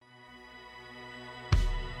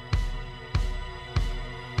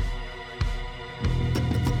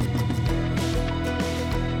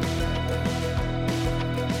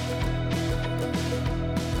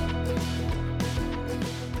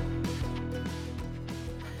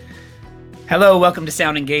Hello, welcome to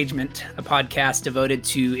Sound Engagement, a podcast devoted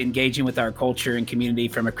to engaging with our culture and community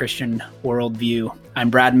from a Christian worldview. I'm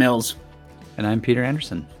Brad Mills. And I'm Peter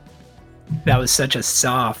Anderson. That was such a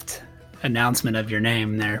soft announcement of your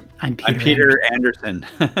name there. I'm Peter Anderson.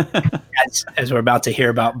 as we're about to hear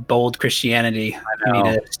about bold Christianity, we need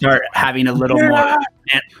to start having a little more.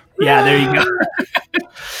 Yeah, there you go.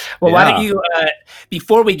 Well, why don't you,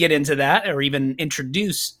 before we get into that or even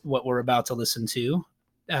introduce what we're about to listen to,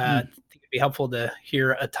 I think it'd be helpful to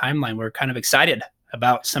hear a timeline. We're kind of excited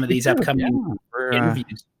about some of these upcoming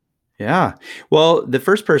interviews. Yeah. Well, the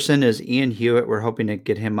first person is Ian Hewitt. We're hoping to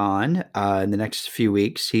get him on in the next few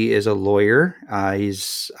weeks. He is a lawyer.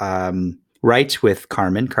 He's writes with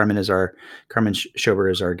Carmen. Carmen Schober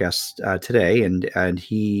is our guest today, and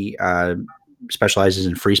he specializes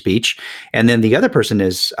in free speech. And then the other person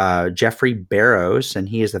is Jeffrey Barrows, and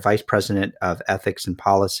he is the vice president of ethics and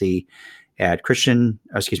policy at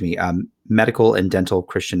Medical and Dental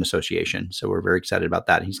Christian Association. So we're very excited about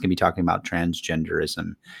that. He's going to be talking about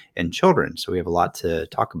transgenderism in children. So we have a lot to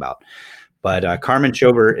talk about. But Carmen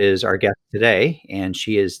Schober is our guest today, and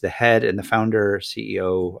she is the head and the founder,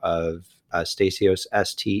 CEO of Staseos,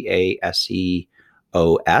 Staseos.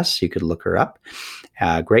 You could look her up.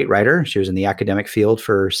 Great writer. She was in the academic field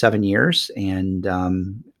for 7 years, and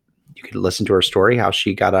you could listen to her story, how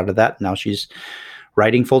she got out of that. Now she's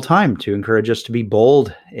writing full time to encourage us to be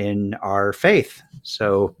bold in our faith.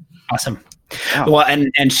 So awesome. Yeah. Well,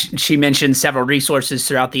 and she mentioned several resources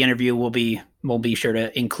throughout the interview. We'll be sure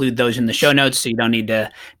to include those in the show notes, so you don't need to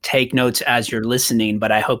take notes as you're listening,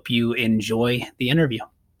 but I hope you enjoy the interview.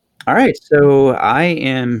 All right. So I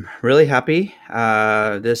am really happy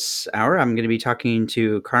this hour. I'm going to be talking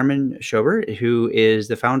to Carmen Schober, who is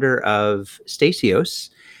the founder of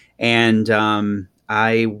Staseos. And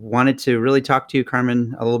I wanted to really talk to you,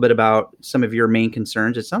 Carmen, a little bit about some of your main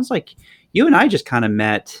concerns. It sounds like you and I just kind of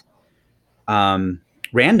met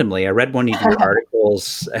randomly. I read one of your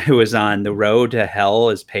articles. It was on The Road to Hell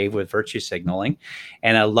is Paved with Virtue Signaling.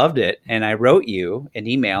 And I loved it. And I wrote you an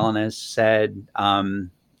email and I said,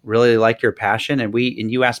 really like your passion. And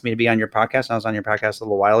you asked me to be on your podcast. And I was on your podcast a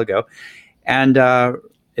little while ago. And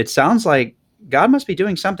it sounds like God must be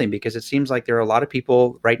doing something, because it seems like there are a lot of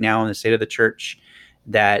people right now in the state of the church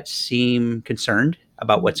that seem concerned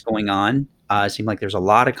about what's going on. It seems like there's a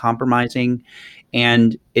lot of compromising,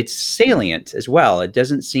 and it's salient as well. It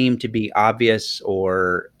doesn't seem to be obvious,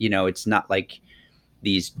 or, it's not like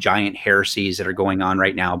these giant heresies that are going on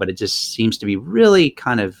right now, but it just seems to be really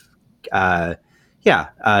kind of,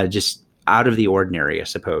 just out of the ordinary, I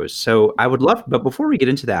suppose. So I would love, but before we get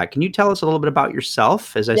into that, can you tell us a little bit about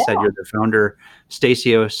yourself? As I said, you're the founder,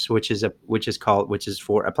 Staseos, which is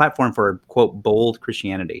for a platform for, quote, bold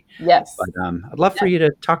Christianity. Yes. But I'd love for you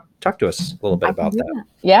to talk to us a little bit about that.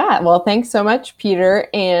 Yeah. Well, thanks so much, Peter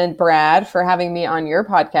and Brad, for having me on your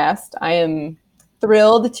podcast. I am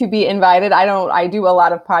thrilled to be invited. I do a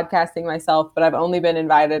lot of podcasting myself, but I've only been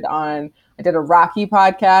invited on, I did a Rocky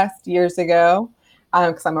podcast years ago,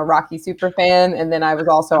 because I'm a Rocky super fan. And then I was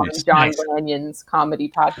also on John Bannon's comedy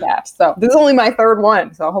podcast. So this is only my third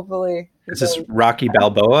one. So hopefully. Is this Rocky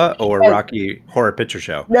Balboa or Rocky Horror Picture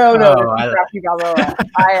Show? No, Rocky Balboa.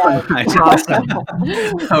 Awesome.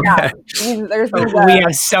 Okay. We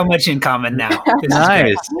have so much in common now.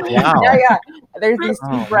 Nice. Wow. Yeah. There's these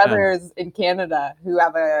two brothers in Canada who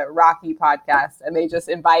have a Rocky podcast, and they just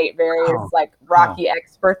invite various Rocky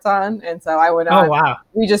experts on. And so I went on. Oh, wow.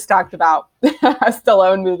 We just talked about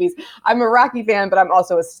Stallone movies. I'm a Rocky fan, but I'm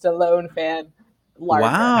also a Stallone fan. Larger.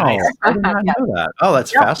 Wow. I did not know that. Oh,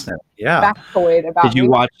 that's fascinating. Yeah. Factoid about Did you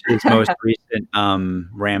watch his most recent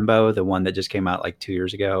Rambo, the one that just came out like 2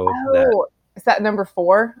 years ago? Is that number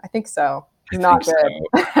 4? I think so. Not good.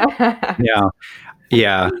 So.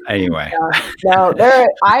 Yeah. Anyway.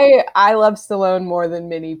 I love Stallone more than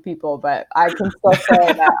many people, but I can still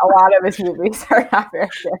say that a lot of his movies are not very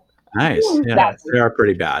good. Nice. Yeah, they are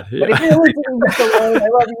pretty bad. But if you're listening to Stallone, I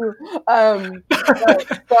love you.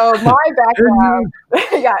 So my background,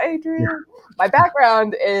 Adrian. My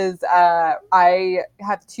background is I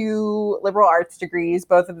have 2 liberal arts degrees,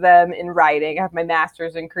 both of them in writing. I have my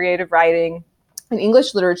master's in creative writing and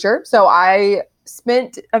English literature. So I've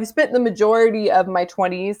spent the majority of my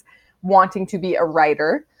 20s wanting to be a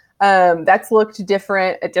writer. That's looked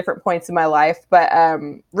different at different points in my life, but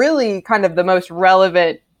really kind of the most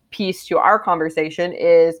relevant piece to our conversation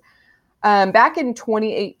is back in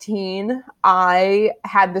 2018, I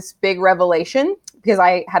had this big revelation because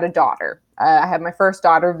I had a daughter. I had my first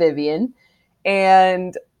daughter, Vivian,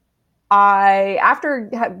 and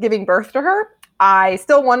after giving birth to her, I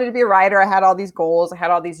still wanted to be a writer. I had all these goals. I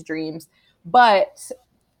had all these dreams, but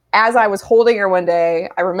as I was holding her one day,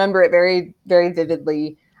 I remember it very, very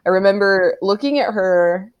vividly. I remember looking at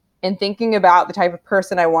her and thinking about the type of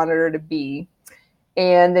person I wanted her to be,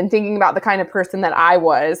 and then thinking about the kind of person that I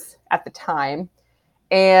was at the time.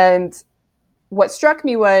 And what struck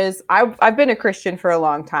me was I've been a Christian for a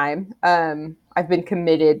long time. I've been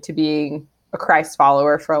committed to being a Christ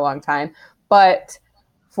follower for a long time. But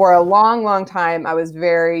for a long, long time, I was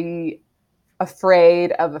very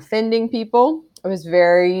afraid of offending people. I was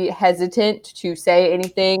very hesitant to say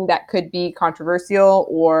anything that could be controversial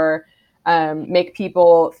or make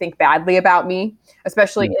people think badly about me,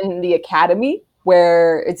 especially in the academy,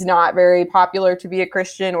 where it's not very popular to be a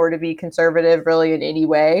Christian or to be conservative really in any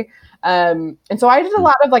way. And so I did a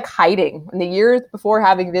lot of like hiding. In the years before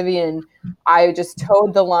having Vivian, I just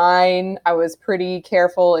towed the line. I was pretty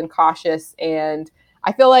careful and cautious. And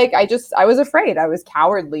I feel like I was afraid. I was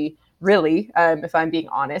cowardly, really, if I'm being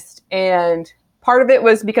honest. And part of it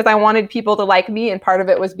was because I wanted people to like me. And part of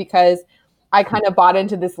it was because I kind of bought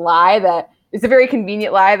into this lie that it's a very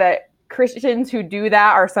convenient lie that Christians who do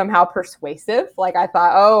that are somehow persuasive. Like I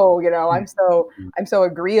thought, oh, I'm so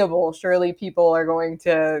agreeable. Surely people are going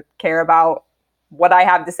to care about what I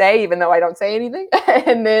have to say, even though I don't say anything.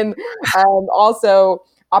 And then also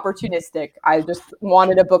opportunistic. I just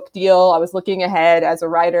wanted a book deal. I was looking ahead as a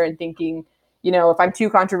writer and thinking, if I'm too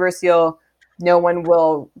controversial, no one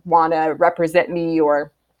will want to represent me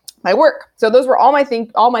or my work. So those were all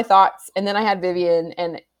my thoughts. And then I had Vivian,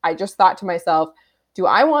 and I just thought to myself, do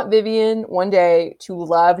I want Vivian one day to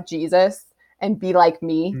love Jesus and be like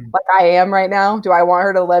me, like I am right now? Do I want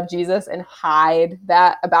her to love Jesus and hide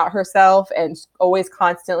that about herself and always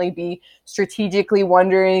constantly be strategically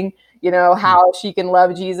wondering, how she can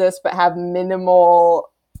love Jesus but have minimal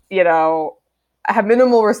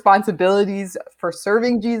responsibilities for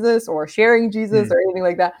serving Jesus or sharing Jesus or anything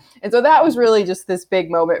like that? And so that was really just this big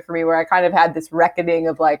moment for me where I kind of had this reckoning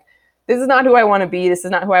of like, this is not who I want to be. This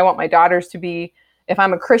is not who I want my daughters to be. If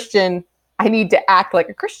I'm a Christian, I need to act like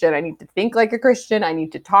a Christian. I need to think like a Christian. I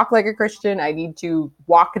need to talk like a Christian. I need to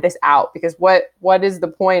walk this out, because what is the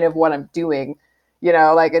point of what I'm doing?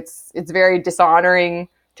 Like it's very dishonoring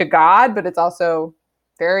to God, but it's also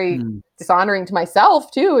very dishonoring to myself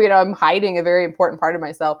too. I'm hiding a very important part of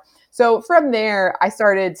myself. So from there, I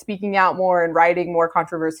started speaking out more and writing more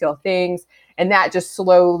controversial things. And that just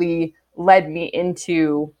slowly led me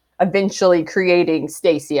into eventually creating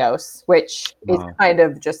Stasios, which is kind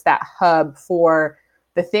of just that hub for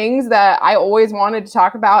the things that I always wanted to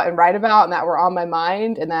talk about and write about and that were on my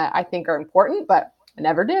mind and that I think are important, but I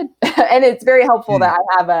never did. And it's very helpful that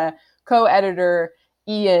I have a co-editor,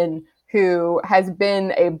 Ian, who has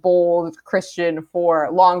been a bold Christian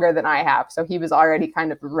for longer than I have. So he was already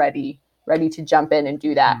kind of ready to jump in and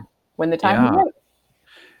do that when the time was right.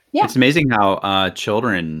 Yeah. It's amazing how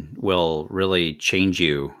children will really change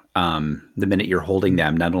you the minute you're holding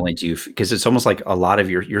them. Not only do you, because it's almost like a lot of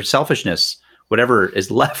your selfishness, whatever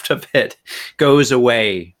is left of it, goes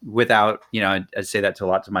away without, I say that to a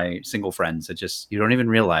lot to my single friends. It just, you don't even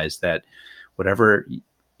realize that whatever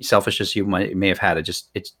selfishness you may have had,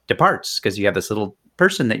 it departs because you have this little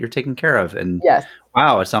person that you're taking care of. And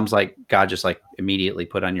wow, it sounds like God just like immediately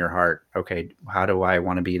put on your heart, okay, how do I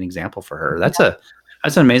want to be an example for her? That's an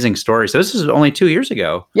amazing story. So this is only 2 years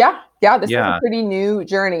ago. Yeah. This is a pretty new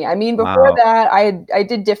journey. I mean, before that, I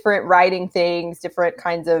did different writing things, different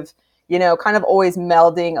kinds of, kind of always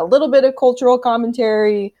melding a little bit of cultural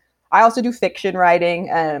commentary. I also do fiction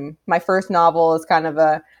writing. My first novel is kind of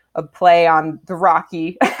a play on the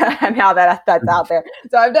Rocky and how that's out there.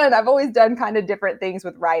 So I've always done kind of different things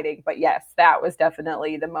with writing. But yes, that was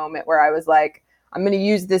definitely the moment where I was like, I'm going to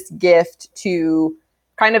use this gift to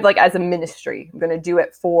kind of like as a ministry. I'm going to do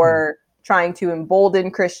it for trying to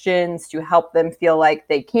embolden Christians, to help them feel like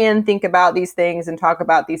they can think about these things and talk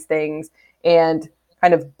about these things and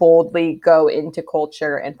kind of boldly go into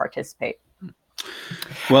culture and participate.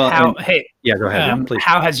 Well, go ahead. Please.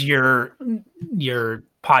 How has your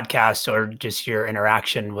podcast or just your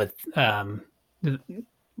interaction with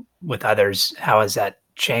others, how has that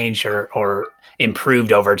changed or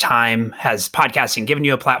improved over time? Has podcasting given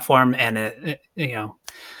you a platform and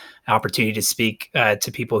opportunity to speak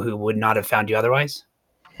to people who would not have found you otherwise?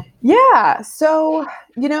 Yeah. So,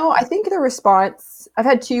 I think the response, I've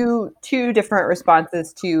had two different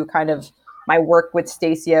responses to kind of my work with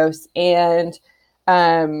Stasios. And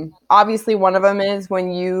obviously one of them is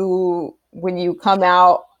when you come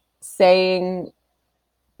out saying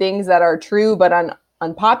things that are true but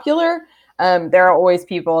unpopular, there are always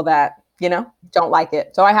people that, don't like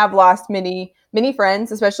it. So I have lost many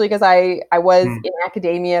friends, especially because I was in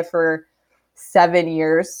academia for 7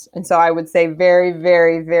 years. And so I would say very,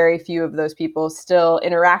 very, very few of those people still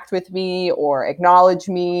interact with me or acknowledge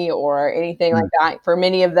me or anything like that. For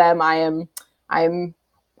many of them, I'm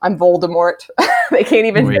Voldemort. They can't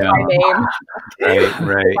even say my name.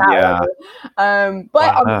 Right. Yeah.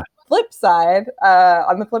 But on the flip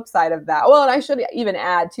side of that, well, and I should even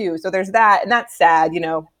add too. So there's that, and that's sad.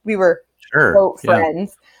 We were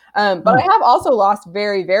friends. But I have also lost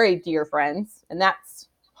very, very dear friends, and that's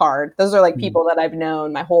hard. Those are like people that I've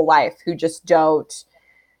known my whole life who just do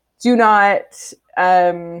not,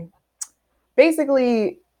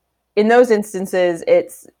 basically in those instances,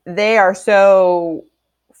 they are so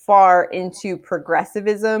far into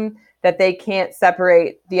progressivism that they can't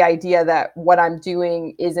separate the idea that what I'm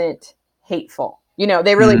doing isn't hateful.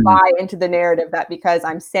 They really buy into the narrative that because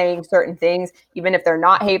I'm saying certain things, even if they're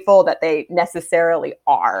not hateful, that they necessarily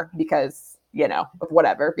are because, of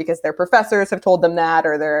whatever, because their professors have told them that,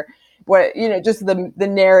 or just the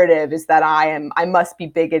narrative is that I must be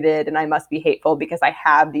bigoted and I must be hateful because I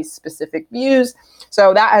have these specific views.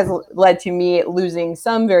 So that has led to me losing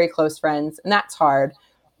some very close friends, and that's hard.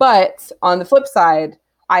 But on the flip side,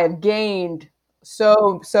 I have gained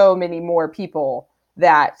so many more people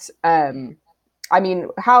that,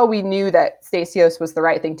 how we knew that Stasios was the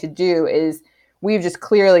right thing to do is we've just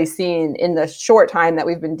clearly seen in the short time that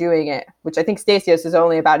we've been doing it, which I think Stasios is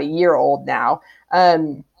only about a year old now,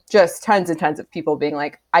 just tons and tons of people being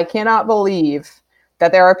like, I cannot believe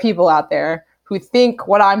that there are people out there who think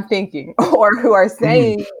what I'm thinking or who are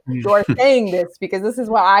saying this because this is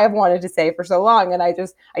what I have wanted to say for so long. And I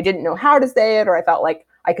didn't know how to say it, or I felt like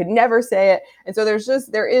I could never say it. And so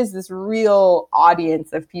there is this real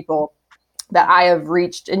audience of people that I have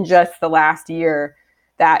reached in just the last year,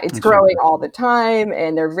 that it's growing all the time,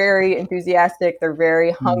 and they're very enthusiastic. They're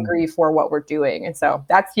very hungry for what we're doing. And so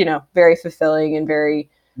that's, very fulfilling and very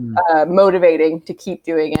motivating to keep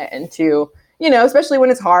doing it, and to, especially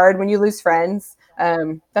when it's hard, when you lose friends,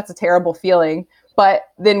 that's a terrible feeling. But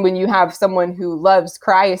then when you have someone who loves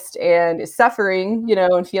Christ and is suffering,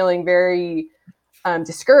 and feeling very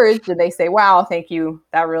discouraged, and they say, wow, thank you.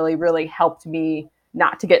 That really, really helped me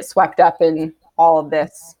not to get swept up in all of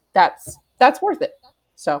this. That's worth it.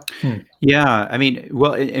 So, yeah,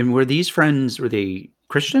 well, and were these friends, were they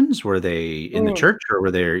Christians? Were they in the church, or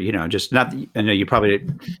were they, just not, I know you probably,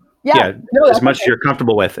 as much as you're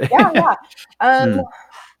comfortable with.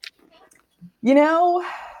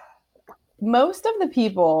 Most of the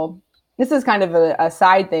people, this is kind of a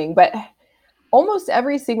side thing, but almost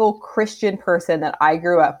every single Christian person that I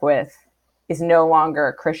grew up with is no longer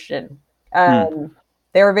a Christian.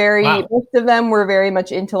 They were most of them were very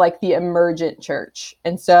much into like the emergent church.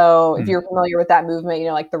 And so if you're familiar with that movement,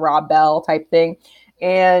 like the Rob Bell type thing.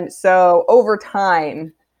 And so over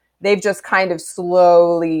time, they've just kind of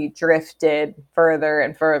slowly drifted further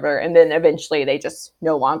and further. And then eventually they just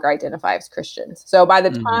no longer identify as Christians. So by the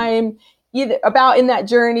time about in that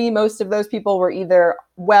journey, most of those people were either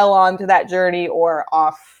well onto that journey or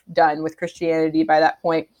done with Christianity by that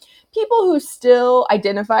point. People who still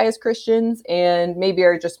identify as Christians and maybe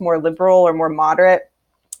are just more liberal or more moderate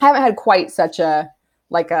haven't had quite such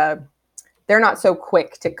they're not so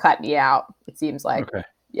quick to cut me out, it seems like. Okay.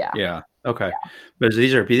 Yeah. Yeah. Okay. Yeah. But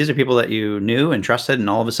these are people that you knew and trusted, and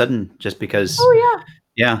all of a sudden, just because. Oh yeah.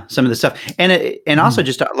 Yeah, some of the stuff, and also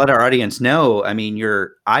just to let our audience know,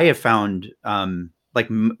 I have found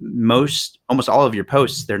almost all of your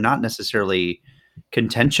posts, they're not necessarily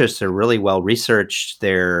contentious. They're really well researched. They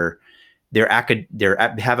have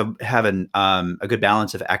a good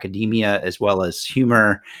balance of academia as well as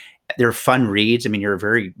humor. They're fun reads. You're a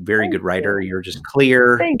very, very good writer. You're just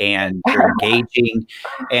clear and you're engaging.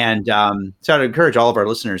 And so I'd encourage all of our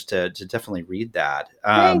listeners to definitely read that.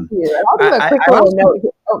 Thank you. I'll do a quick little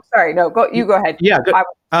note. Oh, sorry. No, you go ahead. Yeah. Good.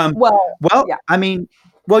 Yeah.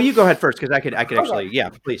 Well, you go ahead first, because I could actually,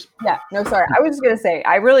 please. Yeah. No, sorry. I was just going to say,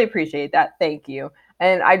 I really appreciate that. Thank you.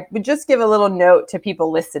 And I would just give a little note to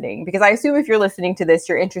people listening, because I assume if you're listening to this,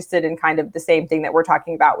 you're interested in kind of the same thing that we're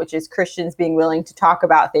talking about, which is Christians being willing to talk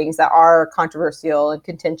about things that are controversial and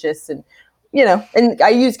contentious. And, and I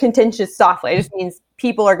use contentious softly. It just means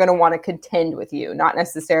people are going to want to contend with you, not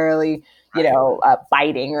necessarily,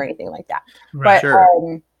 fighting or anything like that. Right.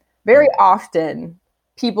 But very often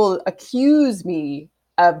people accuse me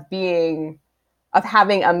of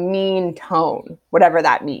having a mean tone, whatever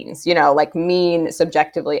that means, like mean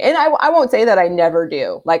subjectively. And I won't say that I never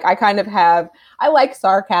do. Like I kind of I like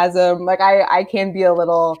sarcasm. Like I can be a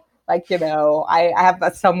little I have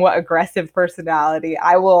a somewhat aggressive personality.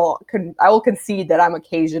 I will concede that I'm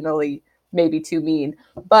occasionally maybe too mean.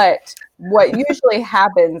 But what usually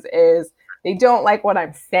happens is they don't like what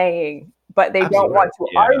I'm saying, but they don't want to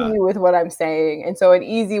argue with what I'm saying. And so an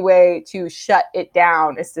easy way to shut it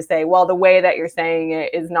down is to say, well, the way that you're saying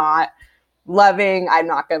it is not loving. I'm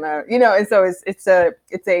not gonna, and so it's a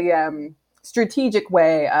strategic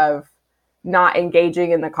way of not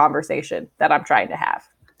engaging in the conversation that I'm trying to have.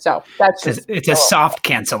 So that's just it's a soft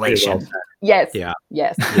cancellation. Yes. Yeah.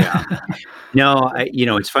 Yes. Yeah. No,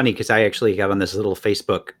 it's funny because I actually got on this little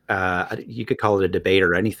Facebook, you could call it a debate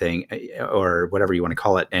or anything or whatever you want to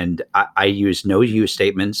call it. And I used no use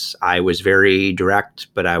statements. I was very direct,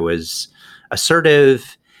 but I was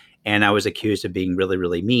assertive, and I was accused of being really,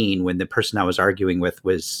 really mean when the person I was arguing with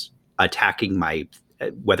was attacking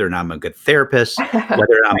whether or not I'm a good therapist,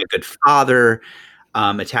 whether or not I'm a good father,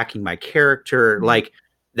 attacking my character. Like,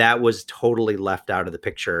 that was totally left out of the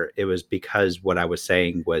picture. It was because what I was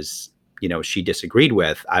saying was, she disagreed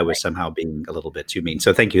with. I was somehow being a little bit too mean.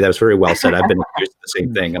 So thank you. That was very well said. I've been accused of the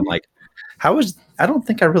same thing. I'm like, I don't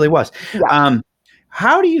think I really was. Yeah.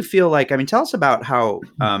 How do you feel like, tell us about how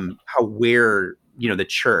we're, the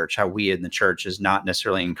church, how we in the church is not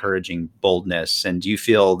necessarily encouraging boldness. And do you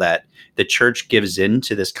feel that the church gives in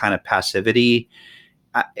to this kind of passivity?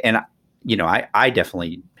 I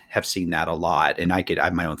definitely have seen that a lot, and I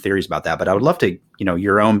have my own theories about that, but I would love to,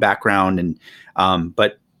 your own background and,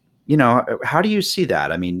 but how do you see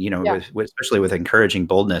that? Especially with encouraging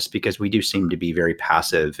boldness, because we do seem to be very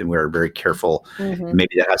passive and we're very careful. Mm-hmm.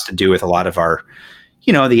 Maybe that has to do with a lot of our,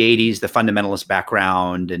 the 80s, the fundamentalist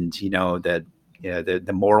background, and,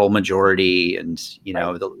 the moral majority, and,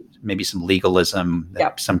 maybe some legalism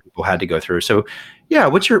that some people had to go through. So yeah,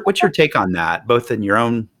 what's your take on that, both in your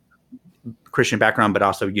own Christian background, but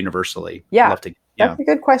also universally? That's a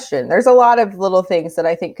good question. There's a lot of little things that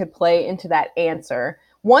I think could play into that answer.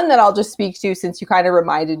 One that I'll just speak to, since you kind of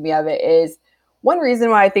reminded me of it, is one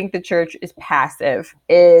reason why I think the church is passive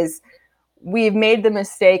is we've made the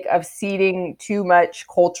mistake of ceding too much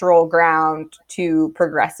cultural ground to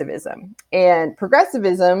progressivism. And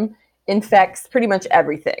progressivism infects pretty much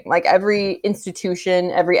everything. Like every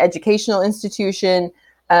institution, every educational institution,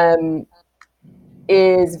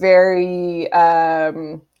 is very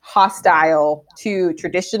hostile to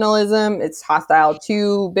traditionalism. It's hostile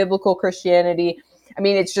to biblical Christianity.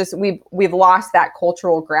 It's just we've lost that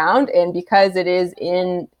cultural ground, and because it is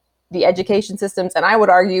in the education systems, and I would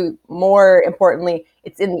argue more importantly,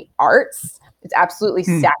 it's in the arts. It's absolutely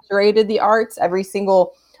saturated the arts.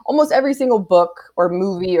 Almost every single book or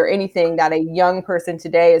movie or anything that a young person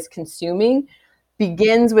today is consuming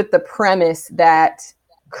begins with the premise that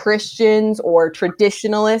Christians or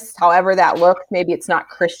traditionalists, however that looks, maybe it's not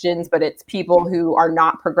Christians, but it's people who are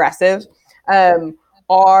not progressive,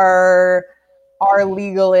 are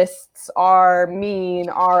legalists, are mean,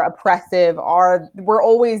 are oppressive, we're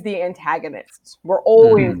always the antagonists. We're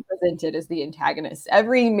always presented as the antagonists.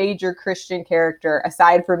 Every major Christian character,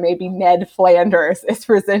 aside from maybe Ned Flanders, is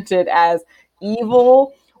presented as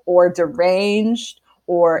evil or deranged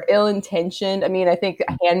or ill-intentioned. I think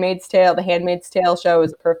the Handmaid's Tale show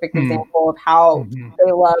is a perfect example of how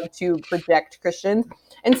they love to project Christians.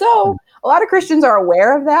 And so a lot of Christians are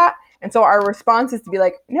aware of that. And so our response is to be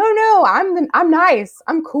like, no, I'm nice.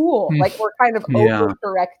 I'm cool. Like, we're kind of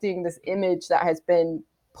overcorrecting this image that has been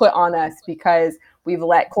put on us because we've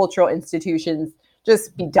let cultural institutions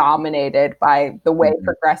just be dominated by the way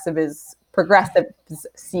progressives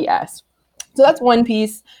see us. So that's one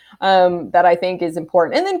piece that I think is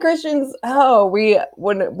important. And then Christians,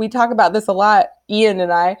 when we talk about this a lot, Ian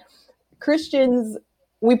and I, Christians,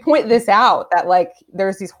 we point this out that like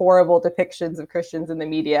there's these horrible depictions of Christians in the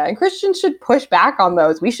media, and Christians should push back on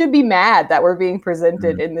those. We should be mad that we're being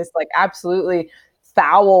presented in this like absolutely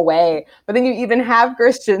foul way. But then you even have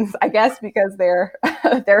Christians, I guess, because they're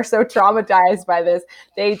so traumatized by this,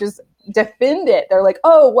 they just defend it. They're like,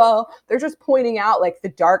 oh, well, they're just pointing out like the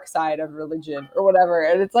dark side of religion or whatever.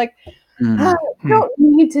 And it's like, you don't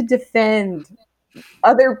need to defend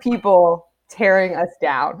other people tearing us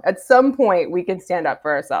down. At some point, we can stand up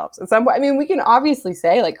for ourselves. At some point, we can obviously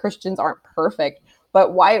say like Christians aren't perfect,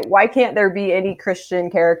 but why can't there be any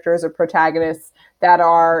Christian characters or protagonists that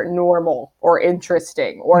are normal or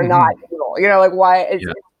interesting or not evil? Like why?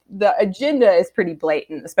 The agenda is pretty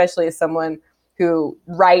blatant, especially as someone who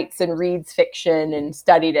writes and reads fiction and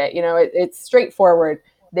studied it. It's straightforward.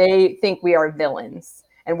 They think we are villains.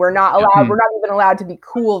 And we're not allowed, we're not even allowed to be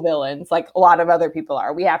cool villains like a lot of other people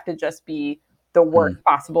are. We have to just be the worst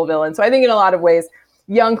possible villain. So I think in a lot of ways,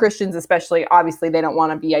 young Christians especially, obviously they don't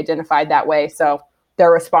want to be identified that way. So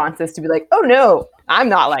their response is to be like, oh no, I'm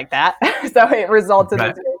not like that. So it results in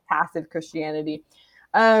this very passive Christianity.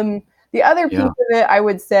 The other piece of it, I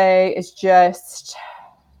would say, is just,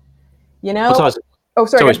 Oh,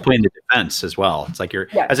 sorry. It's always playing the defense as well. It's like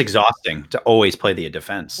that's exhausting to always play the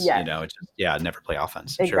defense. Yes. You know, it's just, never play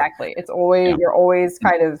offense. Exactly. Sure. It's always, you're always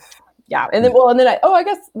kind of, And then, I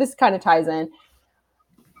guess this kind of ties in.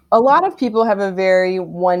 A lot of people have a very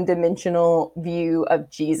one-dimensional view of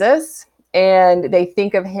Jesus, and they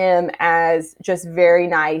think of him as just very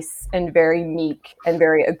nice and very meek and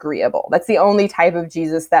very agreeable. That's the only type of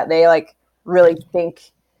Jesus that they like really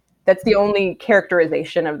think. That's the only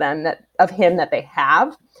characterization of him that they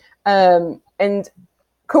have. And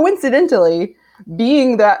coincidentally,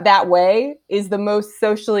 being that way is the most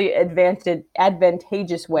socially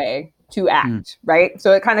advantageous way to act, right?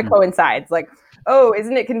 So it kind of coincides. Like, oh,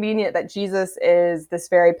 isn't it convenient that Jesus is this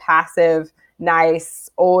very passive, nice,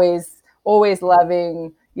 always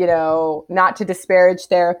loving, not to disparage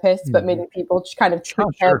therapists, but maybe people kind of treat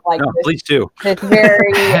him like this, please do. This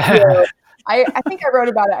very, I think I wrote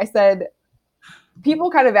about it. I said, people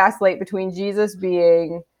kind of vacillate between Jesus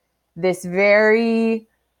being this very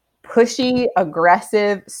pushy,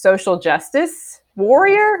 aggressive social justice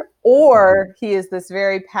warrior, or he is this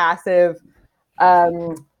very passive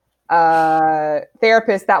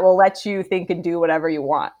therapist that will let you think and do whatever you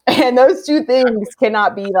want. And those two things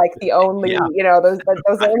cannot be like the only, those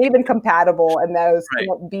aren't even compatible, and those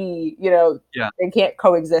can't be, they can't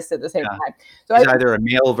coexist at the same time. So it's either a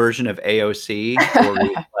male version of AOC or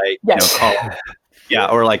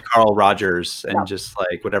or like Carl Rogers and just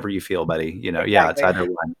like whatever you feel, buddy. It's either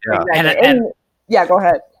one. Yeah. Exactly. And go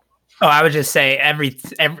ahead. Oh, I would just say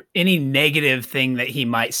any negative thing that he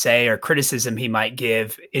might say or criticism he might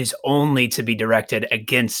give is only to be directed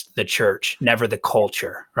against the church, never the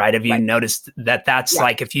culture, right? Have you noticed that that's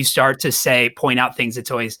like, if you start to point out things, it's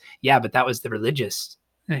always, but that was the religious,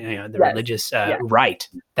 religious right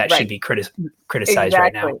that should be criticized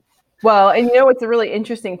right now. Well, and it's a really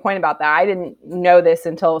interesting point about that. I didn't know this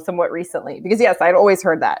until somewhat recently, because I'd always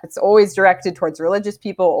heard that. It's always directed towards religious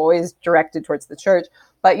people, always directed towards the church.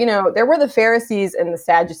 But, there were the Pharisees and the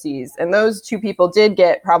Sadducees, and those two people did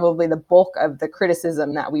get probably the bulk of the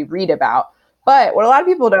criticism that we read about. But what a lot of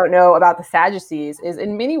people don't know about the Sadducees is,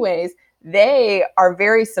 in many ways, they are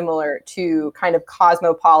very similar to kind of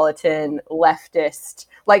cosmopolitan leftist.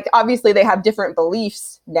 Like, obviously they have different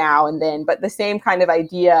beliefs now and then, but the same kind of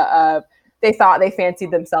idea of, they thought they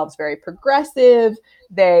fancied themselves very progressive.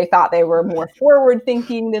 They thought they were more forward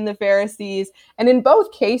thinking than the Pharisees. And in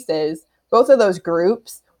both cases, both of those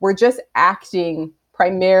groups were just acting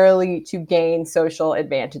primarily to gain social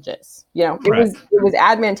advantages. It was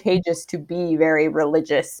advantageous to be very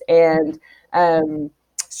religious and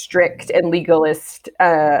strict and legalist,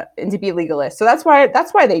 and to be legalist. So that's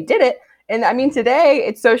why they did it. And I mean, today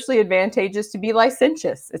it's socially advantageous to be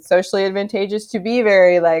licentious. It's socially advantageous to be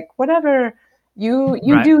very like, whatever, you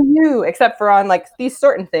do you, except for on like these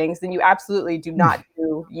certain things, then you absolutely do not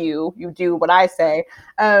do you do what I say.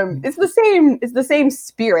 It's the same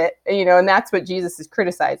spirit, and that's what Jesus is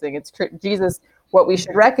criticizing. It's Jesus. What we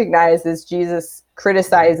should recognize is Jesus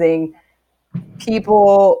criticizing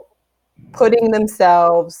people making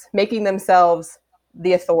themselves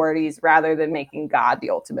the authorities rather than making God the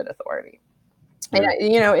ultimate authority.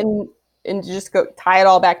 And and just go tie it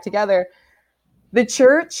all back together. The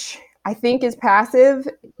church, I think, is passive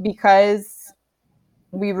because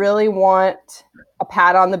we really want a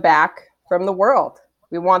pat on the back from the world.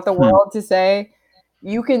 We want the world to say,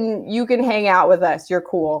 you can hang out with us, you're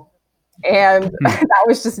cool. And that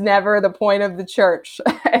was just never the point of the church.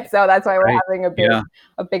 And so that's why we're having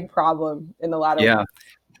a big problem in a lot of ways.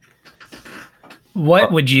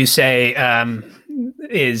 What would you say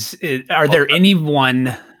are there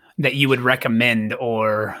anyone that you would recommend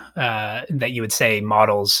or that you would say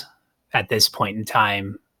models at this point in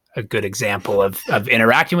time a good example of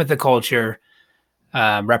interacting with the culture,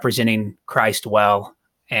 representing Christ well,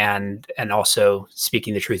 and also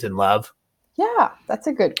speaking the truth in love? Yeah, that's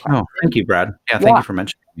a good question. Oh, thank you, Brad. Yeah, thank you for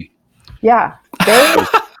mentioning me. Yeah.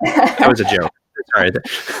 That was a joke. Sorry.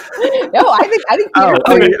 No, I think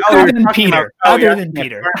Peter. Other than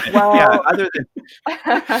Peter. Well, yeah, other than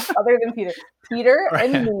other than Peter. Peter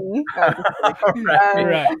and me.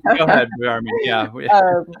 Right. Go ahead, Armin. Yeah.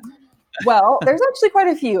 Well, there's actually quite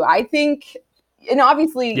a few. I think, and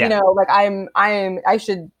obviously, like I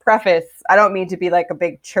should preface, I don't mean to be like a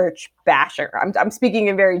big church basher. I'm speaking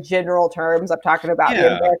in very general terms. I'm talking about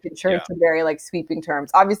the American church in very like sweeping terms.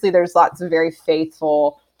 Obviously, there's lots of very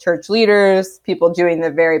faithful church leaders, people doing the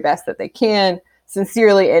very best that they can,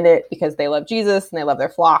 sincerely in it because they love Jesus and they love their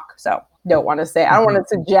flock. So I don't want to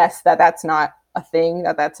suggest that that's not a thing,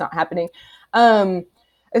 that's not happening.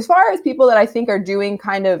 As far as people that I think are doing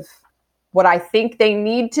kind of what I think they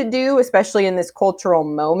need to do, especially in this cultural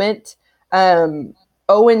moment,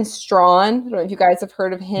 Owen Strawn. I don't know if you guys have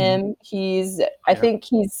heard of him. I think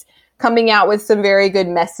he's coming out with some very good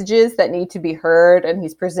messages that need to be heard, and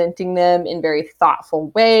he's presenting them in very thoughtful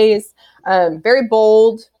ways. Very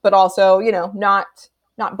bold, but also, not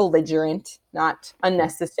belligerent, not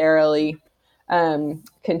unnecessarily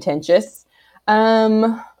contentious.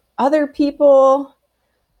 Other people,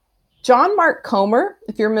 John Mark Comer,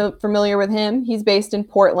 if you're familiar with him, he's based in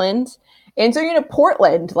Portland. And so,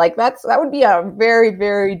 Portland, like that would be a very,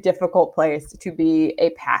 very difficult place to be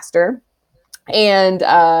a pastor. And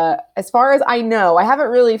as far as I know, I haven't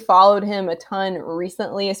really followed him a ton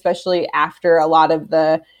recently, especially after a lot of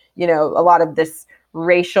this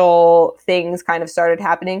racial things kind of started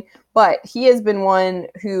happening. But he has been one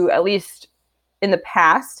who, at least in the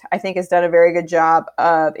past, I think has done a very good job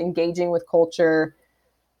of engaging with culture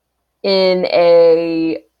in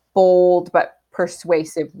a bold but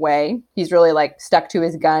persuasive way. He's really stuck to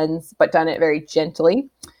his guns, but done it very gently.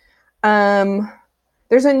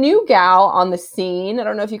 There's a new gal on the scene. I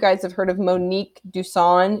don't know if you guys have heard of Monique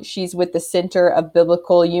Duson. She's with the Center of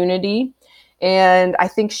Biblical Unity. And I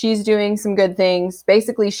think she's doing some good things.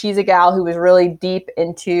 Basically, she's a gal who was really deep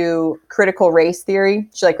into critical race theory.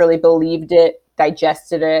 She really believed it,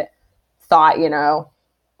 digested it, thought,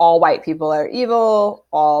 all white people are evil,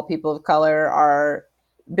 all people of color are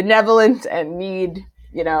benevolent and need,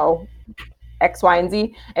 X, Y, and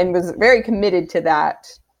Z, and was very committed to that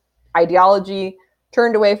ideology,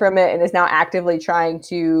 turned away from it, and is now actively trying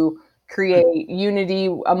to create unity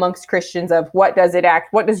amongst Christians of what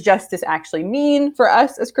does justice actually mean for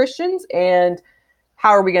us as Christians, and how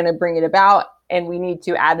are we going to bring it about? And we need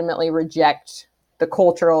to adamantly reject the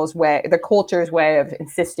culture's way of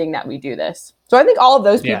insisting that we do this. So I think all of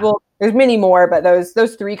those people, there's many more, but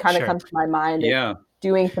those three kind of come to my mind. Yeah.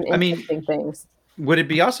 Doing some interesting things. Would it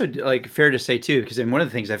be also fair to say too, because one of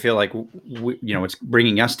the things I feel like it's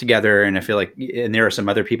bringing us together, and I feel like, and there are some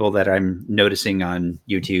other people that I'm noticing on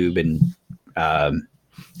YouTube and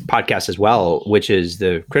podcasts as well, which is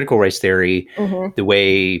the critical race theory, the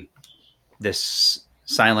way this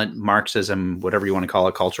silent Marxism, whatever you want to call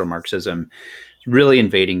it, cultural Marxism, really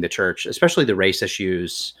invading the church, especially the race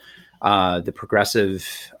issues, the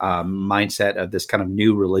progressive mindset of this kind of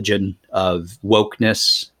new religion of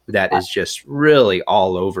wokeness that is just really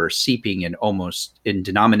all over, seeping in almost in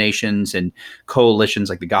denominations and coalitions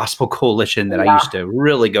like the Gospel Coalition that I used to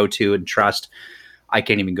really go to and trust. I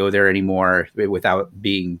can't even go there anymore without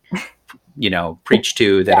being, preached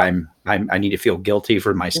to that I need to feel guilty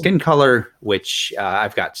for my skin color, which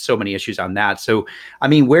I've got so many issues on that. So,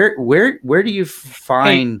 where do you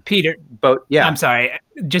find, hey, Peter? But yeah, I'm sorry,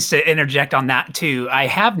 just to interject on that too. I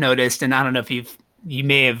have noticed, and I don't know if you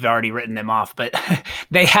may have already written them off, but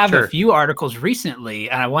they have a few articles recently,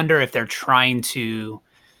 and I wonder if they're trying to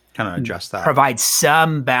kind of adjust that, provide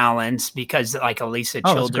some balance, because Alisa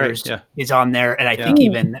Childers is on there, and I think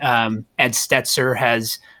even Ed Stetzer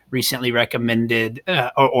has recently recommended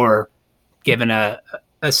or given a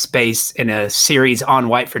space in a series on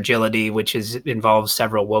white fragility, which involves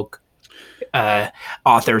several woke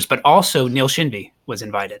authors, but also Neil Shinby was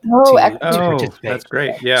invited to participate. That's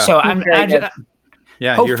great. Yeah. So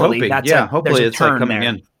you're hoping. Hopefully it's coming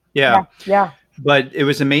in. Yeah. But it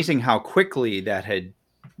was amazing how quickly that had,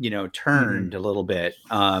 turned a little bit.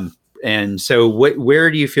 And so where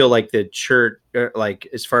do you feel like the church,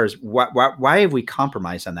 as far as why have we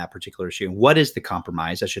compromised on that particular issue? And what is the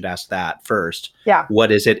compromise? I should ask that first. Yeah.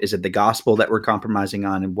 What is it? Is it the gospel that we're compromising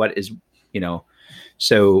on? And what is,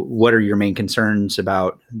 so what are your main concerns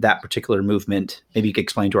about that particular movement? Maybe you could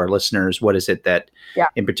explain to our listeners, what is it that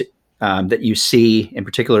that you see in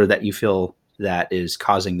particular that you feel that is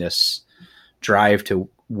causing this drive to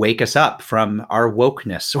wake us up from our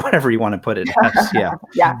wokeness, whatever you want to put it as. Yeah.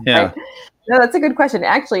 Right? No, that's a good question.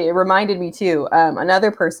 Actually, it reminded me too.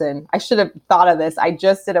 Another person, I should have thought of this. I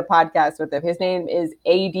just did a podcast with him. His name is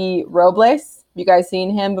A.D. Robles. You guys seen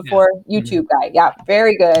him before? YouTube guy. Yeah.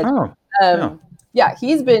 Very good.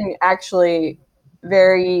 He's been actually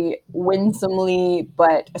very winsomely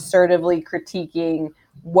but assertively critiquing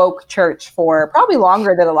woke church for probably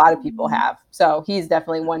longer than a lot of people have. So he's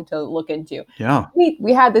definitely one to look into. Yeah.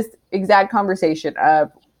 We had this exact conversation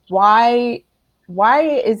of why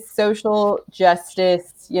is social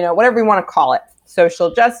justice, whatever you want to call it,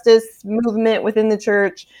 social justice movement within the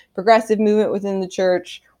church, progressive movement within the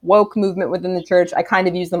church, woke movement within the church. I kind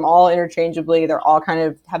of use them all interchangeably. They're all kind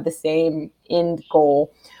of have the same end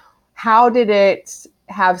goal. How did it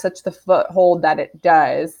have such the foothold that it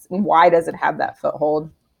does, and why does it have that foothold?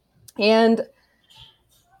 And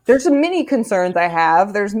There's many concerns I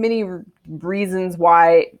have. There's many reasons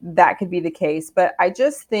why that could be the case, but I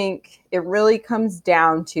just think it really comes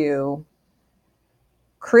down to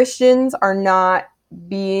Christians are not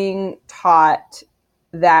being taught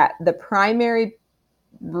that the primary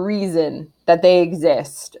reason that they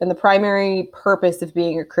exist and the primary purpose of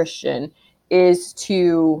being a Christian is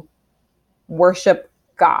to worship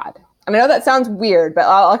God. I mean, I know that sounds weird, but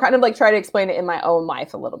I'll kind of like try to explain it in my own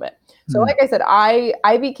life a little bit. So like I said,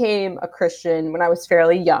 I became a Christian when I was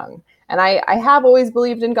fairly young, and I have always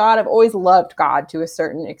believed in God. I've always loved God to a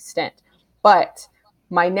certain extent, but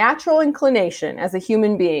my natural inclination as a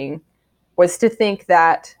human being was to think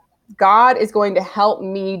that God is going to help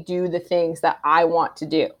me do the things that I want to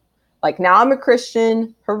do. Like, now I'm a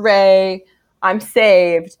Christian, hooray, I'm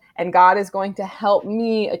saved, and God is going to help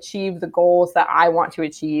me achieve the goals that I want to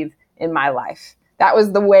achieve in my life. That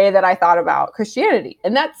was the way that I thought about Christianity.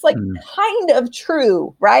 And that's like kind of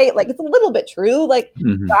true, right? Like, it's a little bit true. Like,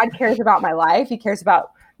 God cares about my life. He cares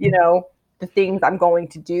about, you know, the things I'm going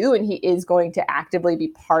to do, and he is going to actively be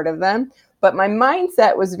part of them. But my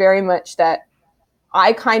mindset was very much that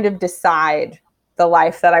I kind of decide the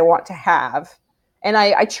life that I want to have. And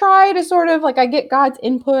I try to sort of like, I get God's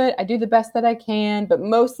input. I do the best that I can, but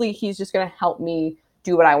mostly he's just going to help me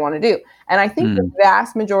do what I want to do. And I think the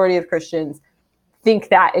vast majority of Christians think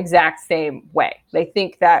that exact same way. They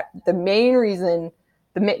think that the main reason,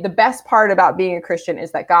 the best part about being a Christian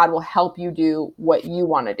is that God will help you do what you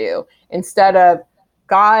want to do, instead of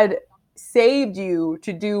God saved you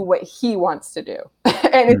to do what he wants to do.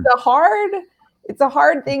 And it's a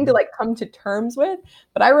hard thing to like come to terms with.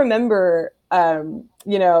 But I remember,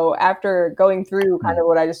 you know, after going through kind of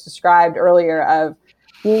what I just described earlier of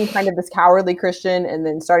being kind of this cowardly Christian and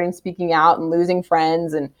then starting speaking out and losing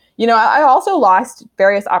friends. And, you know, I also lost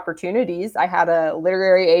various opportunities. I had a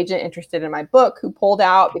literary agent interested in my book who pulled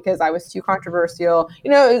out because I was too controversial.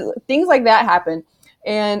 You know, things like that happened.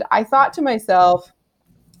 And I thought to myself,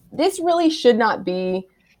 this really should not be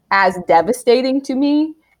as devastating to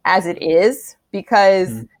me as it is,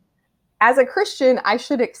 because as a Christian, I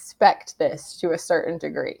should expect this to a certain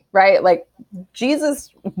degree, right? Like,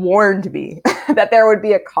 Jesus warned me that there would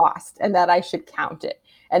be a cost and that I should count it,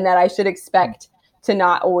 and that I should expect to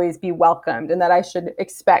not always be welcomed, and that I should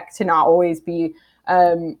expect to not always be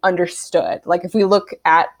understood. Like, if we look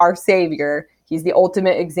at our Savior, he's the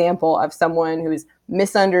ultimate example of someone who's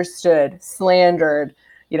misunderstood, slandered,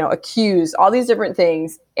 you know, accused, all these different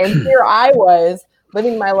things. And here I was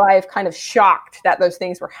living my life kind of shocked that those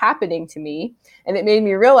things were happening to me. And it made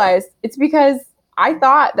me realize it's because I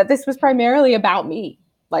thought that this was primarily about me.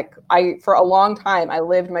 Like, for a long time, I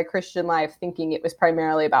lived my Christian life thinking it was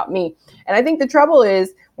primarily about me. And I think the trouble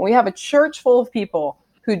is when we have a church full of people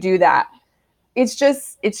who do that, it's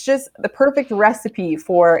just the perfect recipe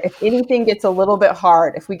for if anything gets a little bit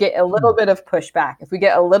hard, if we get a little bit of pushback, if we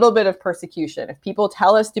get a little bit of persecution, if people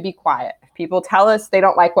tell us to be quiet, if people tell us they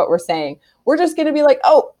don't like what we're saying, we're just going to be like,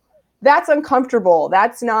 oh, that's uncomfortable.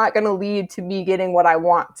 That's not going to lead to me getting what I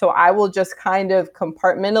want. So I will just kind of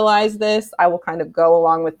compartmentalize this. I will kind of go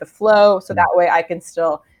along with the flow so that way I can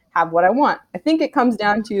still have what I want. I think it comes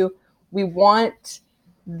down to we want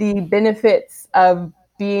the benefits of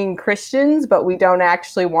being Christians, but we don't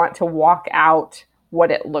actually want to walk out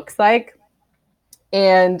what it looks like.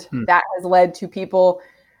 And that has led to people,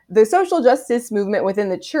 the social justice movement within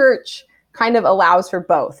the church kind of allows for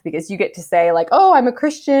both, because you get to say like, oh, I'm a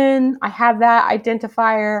Christian, I have that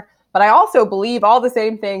identifier, but I also believe all the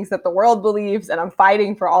same things that the world believes, and I'm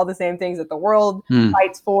fighting for all the same things that the world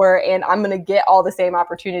fights for, and I'm going to get all the same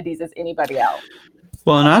opportunities as anybody else.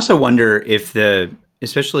 Well, and I also wonder if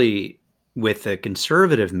especially with the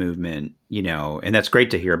conservative movement, you know, and that's great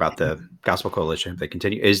to hear about the Gospel Coalition if they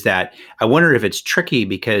continue, is that I wonder if it's tricky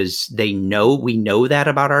because we know that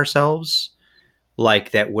about ourselves,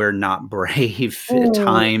 like that we're not brave at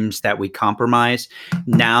times, that we compromise.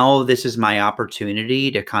 Now this is my opportunity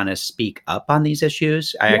to kind of speak up on these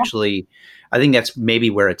issues. I think that's maybe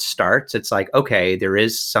where it starts. It's like, okay, there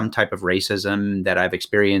is some type of racism that I've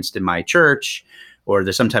experienced in my church, or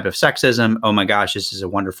there's some type of sexism. Oh my gosh, this is a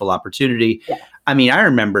wonderful opportunity. Yeah. I mean, I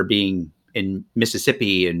remember being in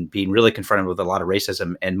Mississippi and being really confronted with a lot of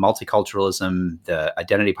racism and multiculturalism. The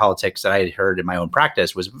identity politics that I had heard in my own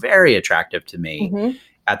practice was very attractive to me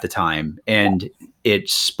at the time. And it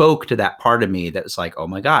spoke to that part of me that was like, oh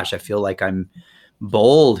my gosh, I feel like I'm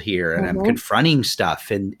bold here and I'm confronting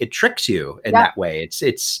stuff, and it tricks you in that way.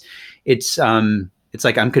 It's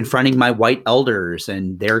like I'm confronting my white elders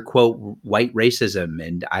and their quote white racism,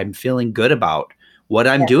 and I'm feeling good about what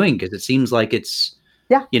I'm doing because it seems like it's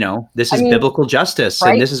Yeah. This is biblical justice,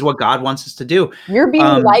 right? And this is what God wants us to do. You're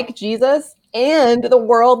being like Jesus, and the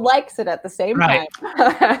world likes it at the same time.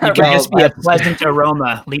 You can just be a pleasant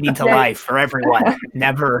aroma leading to life for everyone,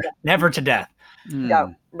 never to death. Yeah,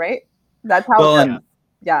 right? That's how it goes.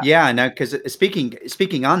 Yeah, no, because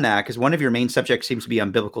speaking on that, because one of your main subjects seems to be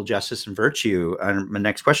on biblical justice and virtue. My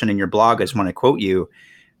next question in your blog, I just want to quote you: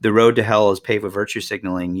 "The road to hell is paved with virtue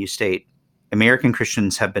signaling." You state, "American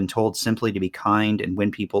Christians have been told simply to be kind and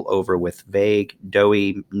win people over with vague,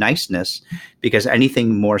 doughy niceness because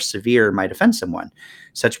anything more severe might offend someone.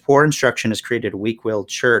 Such poor instruction has created a weak-willed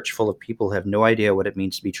church full of people who have no idea what it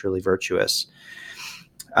means to be truly virtuous.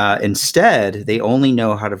 Instead, they only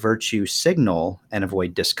know how to virtue signal and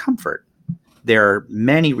avoid discomfort. There are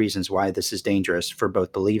many reasons why this is dangerous for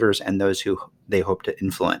both believers and those who they hope to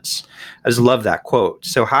influence." I just love that quote.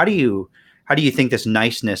 So how do you think this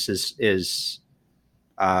niceness is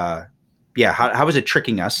how is it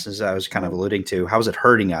tricking us, as I was kind of alluding to? How is it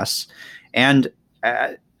hurting us? And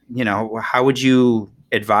how would you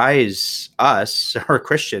advise us or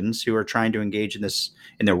Christians who are trying to engage in this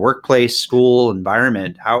in their workplace, school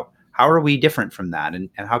environment? How are we different from that? And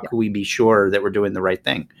how can we be sure that we're doing the right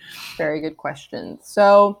thing? Very good question.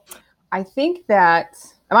 So I think that,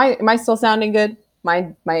 am I still sounding good?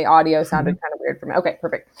 My audio sounded kind of weird for me. Okay,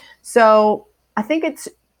 perfect. So I think it's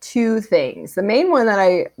two things. The main one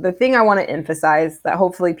the thing I want to emphasize that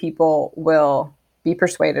hopefully people will be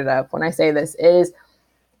persuaded of when I say this is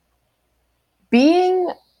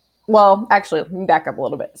actually, let me back up a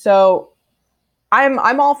little bit. So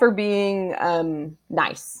I'm all for being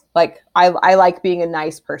nice. Like I like being a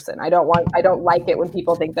nice person. I don't like it when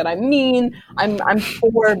people think that I'm mean. I'm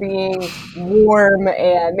for being warm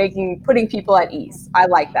and putting people at ease. I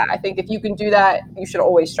like that. I think if you can do that, you should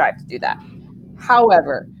always strive to do that.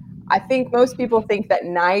 However, I think most people think that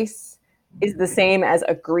nice is the same as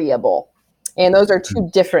agreeable. And those are two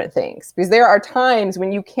different things, because there are times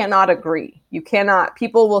when you cannot agree.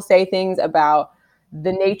 People will say things about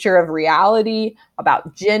the nature of reality,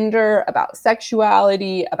 about gender, about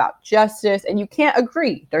sexuality, about justice, and you can't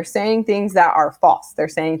agree. They're saying things that are false. They're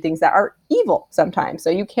saying things that are evil sometimes. So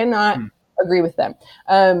you cannot agree with them.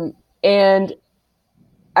 And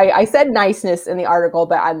I said niceness in the article,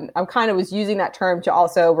 but I'm kind of was using that term to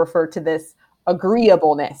also refer to this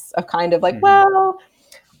agreeableness of kind of like,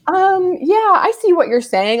 I see what you're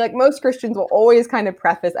saying. Like most Christians will always kind of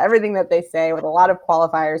preface everything that they say with a lot of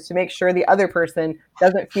qualifiers to make sure the other person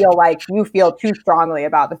doesn't feel like you feel too strongly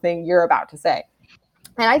about the thing you're about to say.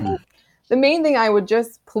 And I think the main thing I would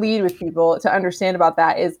just plead with people to understand about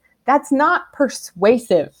that is that's not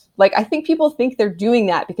persuasive. Like I think people think they're doing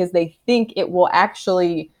that because they think it will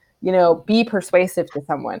actually, be persuasive to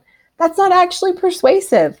someone. That's not actually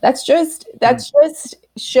persuasive. That's just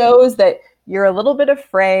shows that you're a little bit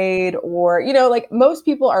afraid, or, like most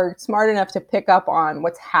people are smart enough to pick up on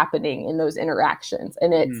what's happening in those interactions.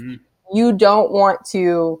 And it's, you don't want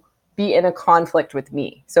to be in a conflict with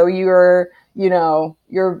me. So you're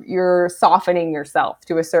softening yourself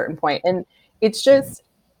to a certain point. And it's just,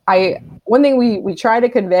 one thing we try to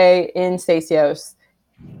convey in Stasios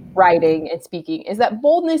writing and speaking is that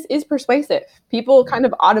boldness is persuasive. People kind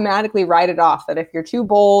of automatically write it off that if you're too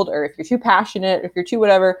bold or if you're too passionate, if you're too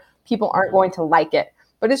whatever, people aren't going to like it.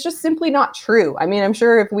 But it's just simply not true. I mean, I'm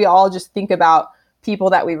sure if we all just think about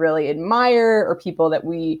people that we really admire or people that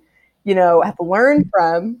we, have learned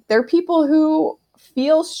from, they're people who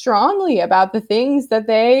feel strongly about the things that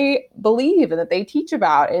they believe and that they teach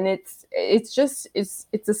about. And it's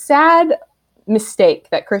a sad mistake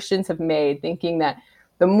that Christians have made, thinking that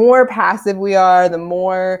the more passive we are, the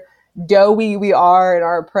more doughy we are in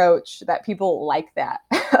our approach, that people like that.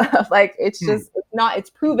 Like it's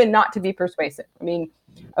proven not to be persuasive. I mean,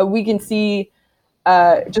 we can see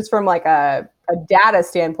just from like a data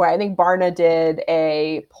standpoint, I think Barna did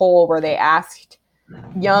a poll where they asked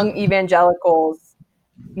young evangelicals,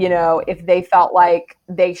 if they felt like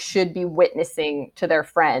they should be witnessing to their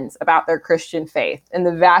friends about their Christian faith. And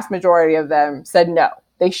the vast majority of them said no.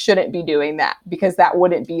 They shouldn't be doing that because that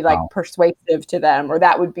wouldn't be like persuasive to them, or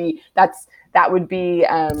that would be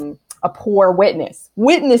a poor witness.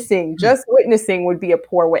 Just witnessing would be a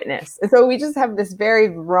poor witness. And so we just have this very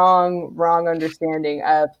wrong understanding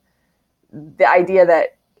of the idea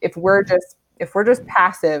that if we're just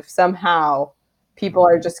passive, somehow people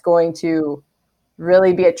are just going to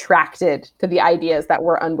really be attracted to the ideas that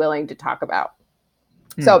we're unwilling to talk about.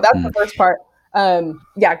 So that's the first part. Go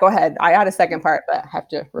ahead. I had a second part, but I have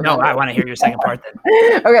to remember. No, I want to hear your second part then.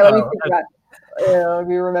 Okay, let me think about it. Let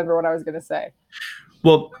me remember what I was going to say.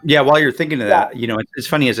 Well, yeah, while you're thinking of that, it's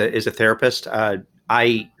funny as a therapist, I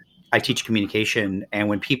I teach communication, and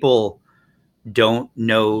when people don't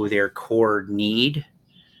know their core need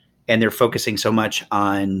and they're focusing so much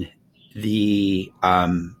on the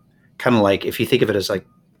kind of like, if you think of it as like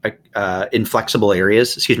flexible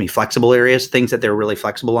areas, things that they're really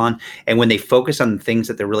flexible on. And when they focus on things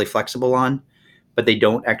that they're really flexible on, but they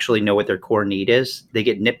don't actually know what their core need is, they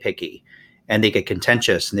get nitpicky and they get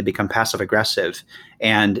contentious and they become passive aggressive.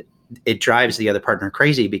 And it drives the other partner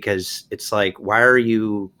crazy because it's like, why are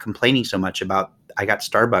you complaining so much about, I got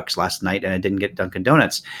Starbucks last night and I didn't get Dunkin'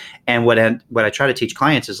 Donuts? And what I try to teach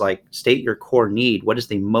clients is like, state your core need. What is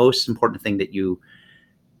the most important thing that you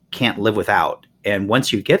can't live without? And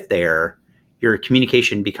once you get there, your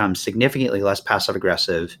communication becomes significantly less passive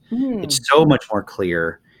aggressive. It's so much more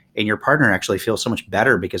clear, and your partner actually feels so much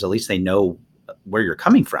better because at least they know where you're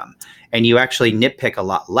coming from, and you actually nitpick a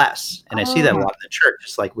lot less. And I see that a lot in the church.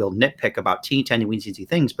 It's like, we'll nitpick about teeny tiny weensy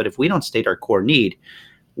things, but if we don't state our core need,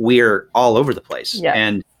 we're all over the place. Yeah.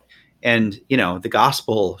 And the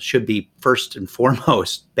gospel should be first and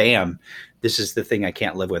foremost, bam, this is the thing I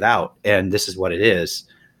can't live without, and this is what it is.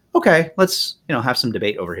 Okay, let's have some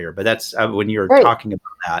debate over here. But that's when you're talking about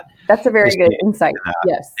that. That's a very good insight.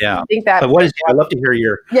 Yes. Yeah. I think that. But what is? I'd love to hear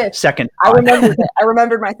your second. I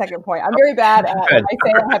remembered my second point. I'm very bad at when I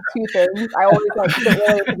say I have two things. I always like sit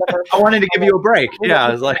really into the first. I wanted to give you a break. Yeah,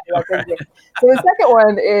 I was like. So the second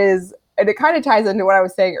one is, and it kind of ties into what I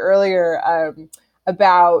was saying earlier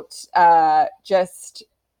about just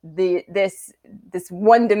this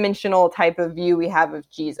one-dimensional type of view we have of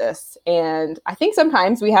Jesus. And I think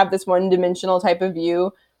sometimes we have this one-dimensional type of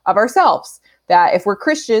view of ourselves, that if we're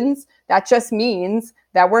Christians, that just means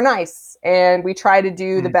that we're nice and we try to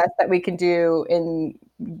do the best that we can do in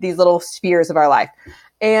these little spheres of our life.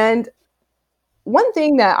 And one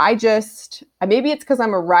thing that maybe it's because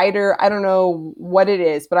I'm a writer, I don't know what it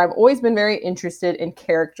is, but I've always been very interested in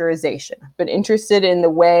characterization. I've been interested in the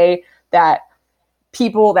way that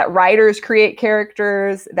writers create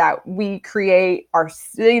characters, that we create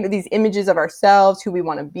these images of ourselves, who we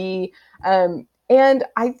want to be. And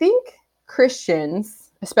I think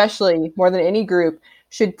Christians, especially more than any group,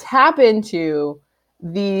 should tap into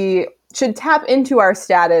our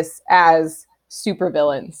status as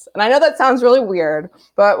supervillains. And I know that sounds really weird,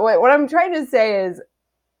 but what I'm trying to say is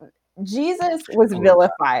Jesus was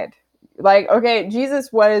vilified.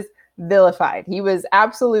 Jesus was vilified. He was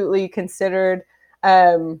absolutely considered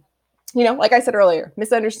like I said earlier,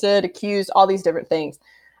 misunderstood, accused, all these different things.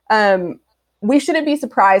 We shouldn't be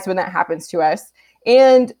surprised when that happens to us.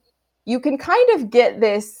 And you can kind of get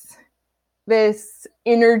this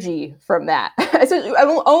energy from that.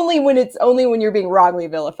 only when you're being wrongly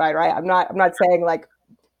vilified, right? I'm not saying like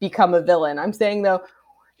become a villain. I'm saying though,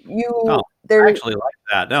 I actually like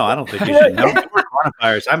that. No, I don't think you should. No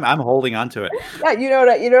quantifiers. I'm holding on to it. Yeah,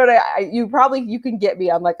 you can get me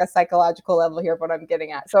on like a psychological level here of what I'm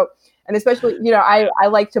getting at. So, and especially, I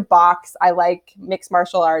like to box. I like mixed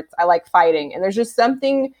martial arts. I like fighting. And there's just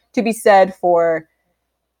something to be said for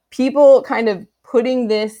people kind of putting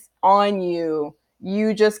this on you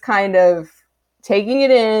just kind of taking it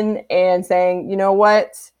in and saying, you know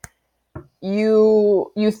what,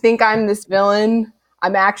 you think I'm this villain,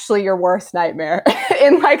 I'm actually your worst nightmare.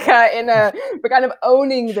 But kind of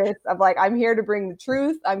owning this of like, I'm here to bring the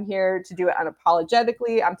truth. I'm here to do it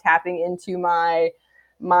unapologetically. I'm tapping into my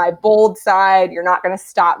bold side. You're not going to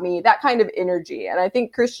stop me. That kind of energy. And I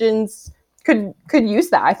think Christians could use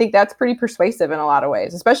that. I think that's pretty persuasive in a lot of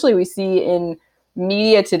ways, especially we see in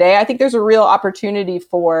media today. I think there's a real opportunity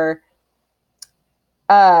for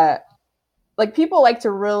people like to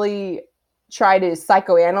really try to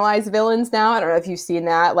psychoanalyze villains now. I don't know if you've seen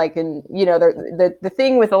that. Like, the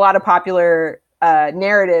thing with a lot of popular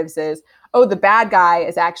narratives is, oh, the bad guy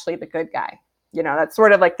is actually the good guy. That's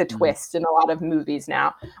sort of like the twist in a lot of movies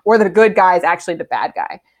now, or the good guy is actually the bad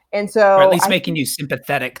guy. And so, or at least making you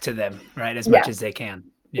sympathetic to them, right? As much as they can.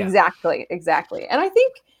 Yeah. Exactly. And I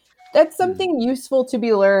think that's something useful to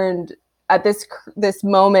be learned at this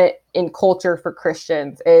moment in culture for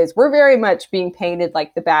Christians, is we're very much being painted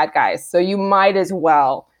like the bad guys. So you might as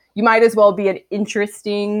well be an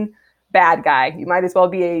interesting bad guy. You might as well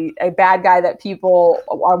be a bad guy that people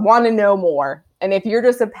want to know more. And if you're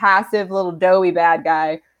just a passive little doughy bad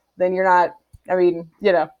guy, then you're not,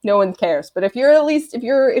 no one cares. But if you're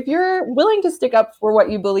willing to stick up for what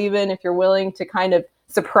you believe in, if you're willing to kind of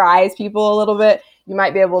surprise people a little bit, you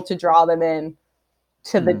might be able to draw them in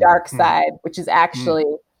to the dark side, which is actually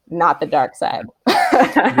not the dark side.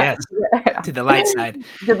 Yes, to the light side.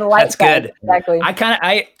 To the light That's side. Good. Exactly.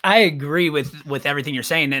 I agree with everything you're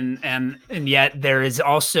saying, and yet there is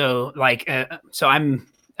also like so I'm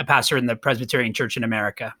a pastor in the Presbyterian Church in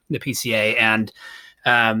America, the PCA, and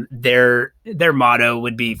their motto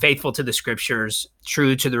would be faithful to the scriptures,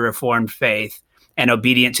 true to the Reformed faith, and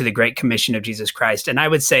obedient to the Great Commission of Jesus Christ. And I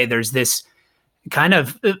would say there's this kind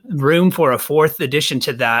of room for a fourth addition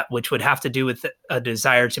to that, which would have to do with a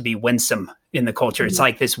desire to be winsome in the culture. It's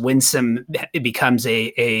like this winsome, it becomes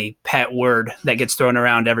a pet word that gets thrown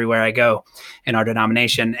around everywhere I go in our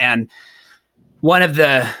denomination. And one of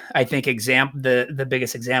the, I think, the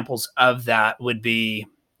biggest examples of that would be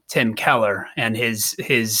Tim Keller, and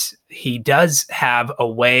he does have a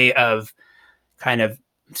way of kind of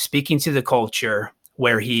speaking to the culture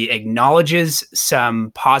where he acknowledges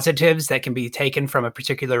some positives that can be taken from a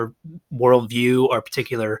particular worldview or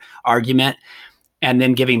particular argument, and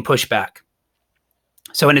then giving pushback.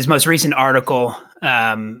 So in his most recent article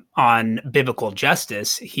on biblical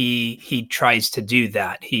justice, he tries to do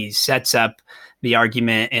that. He sets up the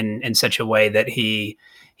argument in such a way that he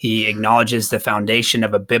acknowledges the foundation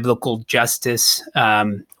of a biblical justice,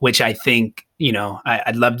 which I think,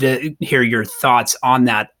 I'd love to hear your thoughts on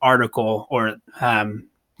that article or on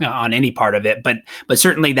any part of it. But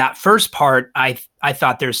certainly that first part, I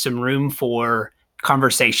thought there's some room for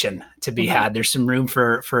conversation to be had. There's some room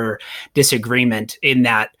for disagreement in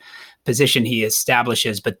that position he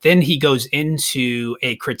establishes. But then he goes into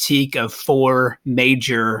a critique of four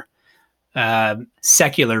major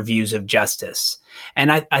secular views of justice.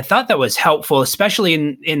 And I thought that was helpful, especially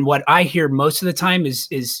in what I hear most of the time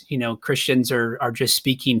is Christians are just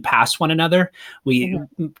speaking past one another.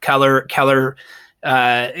 Keller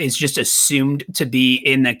is just assumed to be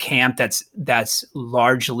in the camp that's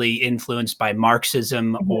largely influenced by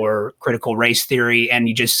Marxism or critical race theory, and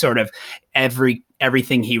you just sort of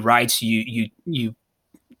everything he writes, you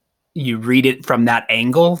read it from that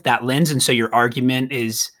angle, that lens, and so your argument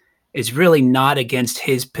is really not against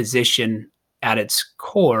his position at its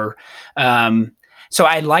core. So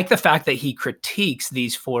I like the fact that he critiques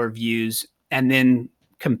these four views and then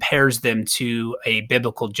compares them to a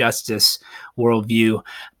biblical justice worldview.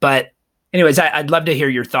 But anyways, I'd love to hear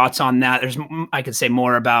your thoughts on that. I could say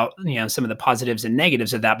more about, some of the positives and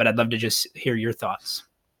negatives of that, but I'd love to just hear your thoughts.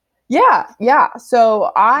 Yeah.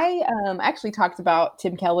 So I actually talked about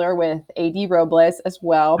Tim Keller with A.D. Robles as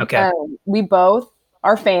well. Okay. We both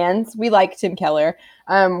are fans. We like Tim Keller.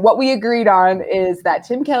 What we agreed on is that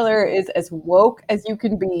Tim Keller is as woke as you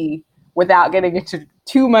can be without getting into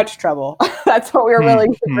too much trouble. That's what we were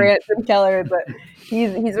willing to grant Tim Keller. But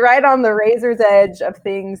he's right on the razor's edge of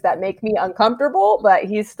things that make me uncomfortable, but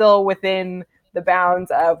he's still within the bounds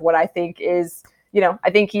of what I think is, I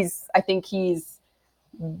think he's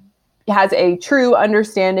has a true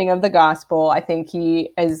understanding of the gospel. I think he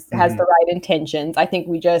has the right intentions. I think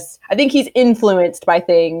he's influenced by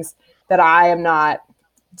things that I am not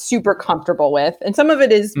super comfortable with. And some of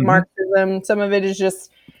it is Marxism. Some of it is just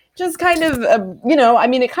kind of,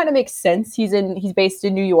 it kind of makes sense. He's based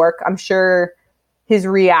in New York. I'm sure his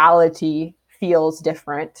reality feels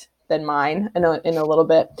different than mine in a little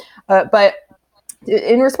bit. But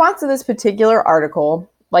in response to this particular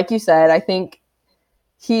article, like you said, I think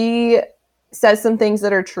he says some things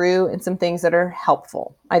that are true and some things that are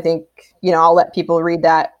helpful. I think, I'll let people read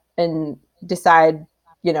that and decide,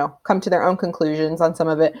 come to their own conclusions on some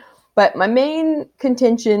of it. But my main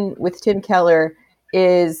contention with Tim Keller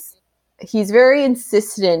is he's very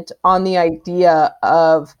insistent on the idea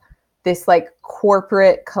of this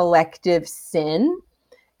corporate collective sin.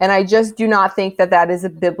 And I just do not think that is a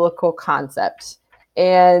biblical concept.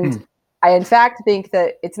 And I, in fact, think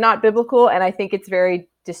that it's not biblical, and I think it's very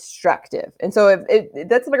destructive. And so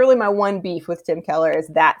that's really my one beef with Tim Keller is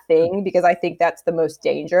that thing, because I think that's the most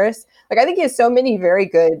dangerous. I think he has so many very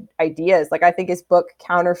good ideas. I think his book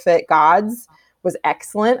Counterfeit Gods was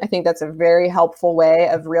excellent. I think that's a very helpful way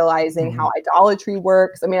of realizing how idolatry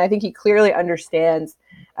works. I think he clearly understands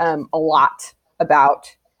a lot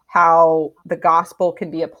about how the gospel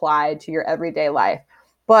can be applied to your everyday life.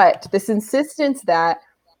 But this insistence that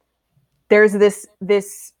there's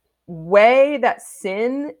this way that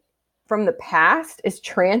sin from the past is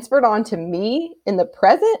transferred onto me in the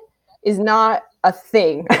present is not a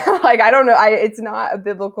thing. I don't know. It's not a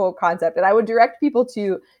biblical concept. And I would direct people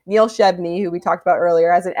to Neil Shebney, who we talked about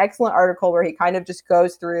earlier, has an excellent article where he kind of just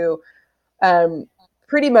goes through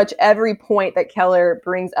pretty much every point that Keller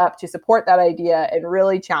brings up to support that idea and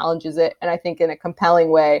really challenges it. And I think in a compelling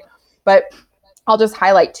way. But I'll just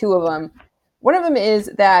highlight two of them. One of them is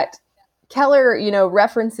that Keller,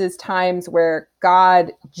 references times where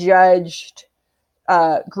God judged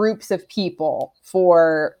groups of people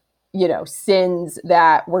for, sins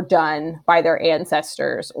that were done by their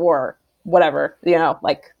ancestors or whatever,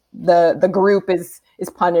 the group is is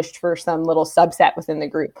punished for some little subset within the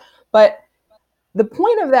group. But the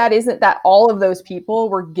point of that isn't that all of those people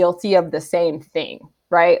were guilty of the same thing,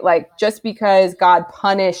 right? Like just because God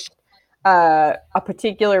punished a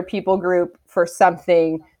particular people group for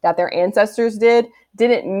something that their ancestors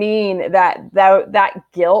didn't mean that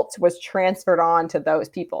guilt was transferred on to those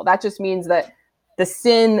people. That just means that the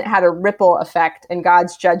sin had a ripple effect and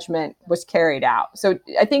God's judgment was carried out. So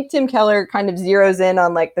I think Tim Keller kind of zeroes in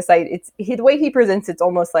on like the site. The way he presents it's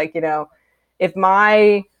almost like, if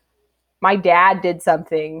my dad did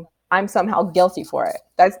something, I'm somehow guilty for it.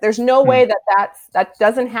 There's no way that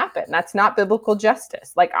doesn't happen. That's not biblical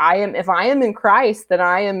justice. Like if I am in Christ,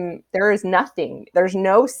 then there is nothing. There's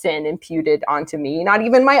no sin imputed onto me, not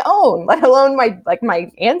even my own, let alone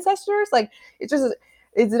my ancestors. Like it's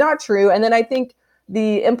not true. And then I think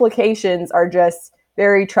the implications are just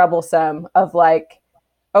very troublesome of like,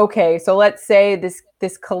 okay, so let's say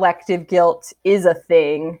this collective guilt is a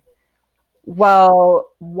thing. Well,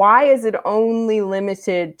 why is it only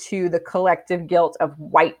limited to the collective guilt of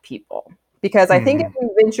white people? Because I think if we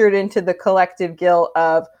ventured into the collective guilt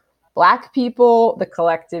of Black people, the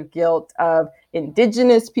collective guilt of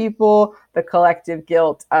Indigenous people, the collective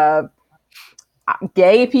guilt of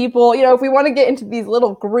gay people, if we want to get into these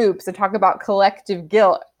little groups and talk about collective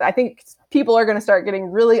guilt, I think people are going to start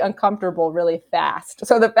getting really uncomfortable really fast.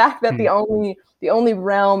 So the fact that the only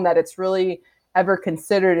realm that it's really ever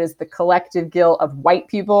considered is the collective guilt of white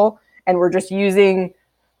people, and we're just using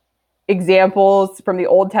examples from the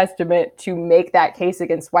Old Testament to make that case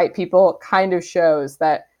against white people, kind of shows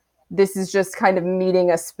that this is just kind of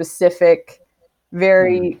meeting a specific,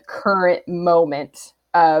 very current moment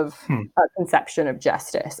of a conception of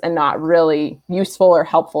justice and not really useful or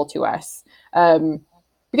helpful to us.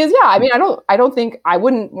 Because I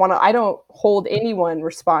don't hold anyone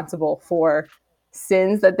responsible for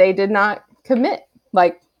sins that they did not commit.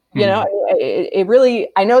 Like, it really,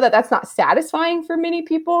 I know that that's not satisfying for many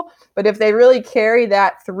people, but if they really carry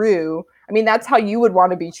that through, that's how you would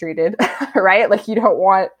want to be treated, right? Like you don't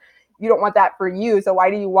want that for you. So why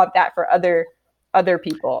do you want that for other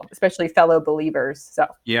people, especially fellow believers? So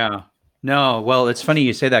yeah, no, well, it's funny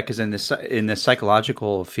you say that because in the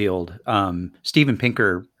psychological field, Steven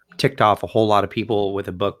Pinker ticked off a whole lot of people with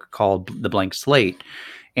a book called The Blank Slate.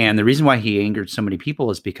 And the reason why he angered so many people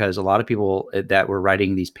is because a lot of people that were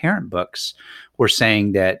writing these parent books were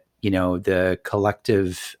saying that, the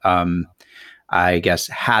collective,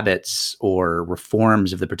 habits or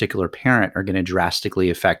reforms of the particular parent are going to drastically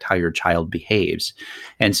affect how your child behaves.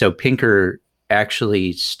 And so Pinker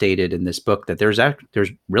actually stated in this book that there's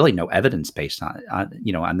really no evidence based on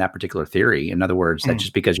that particular theory. In other words, that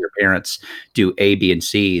just because your parents do A, B, and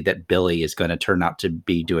C, that Billy is going to turn out to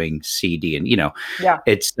be doing C, D, and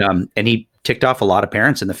it's and he ticked off a lot of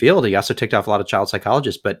parents in the field. He also ticked off a lot of child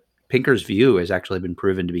psychologists, but Pinker's view has actually been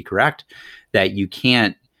proven to be correct, that you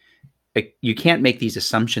can't make these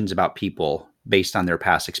assumptions about people based on their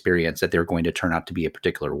past experience that they're going to turn out to be a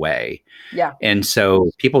particular way. Yeah. And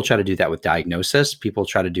so people try to do that with diagnosis. People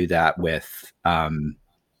try to do that with, like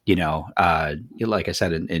I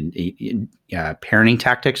said, in parenting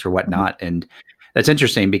tactics or whatnot. And that's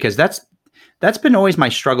interesting because that's been always my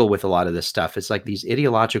struggle with a lot of this stuff. It's like these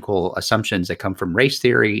ideological assumptions that come from race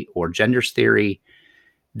theory or gender theory.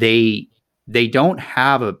 They don't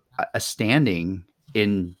have a standing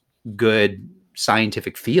in good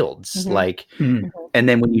scientific fields, and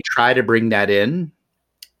then when you try to bring that in,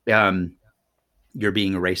 you're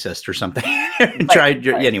being a racist or something.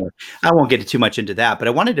 Anyway, I won't get too much into that, but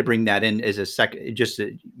I wanted to bring that in as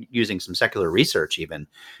using some secular research, even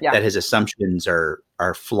that his assumptions are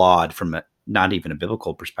flawed from not even a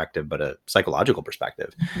biblical perspective, but a psychological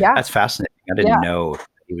perspective. Yeah, that's fascinating. I didn't know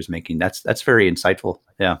he was making. That's very insightful.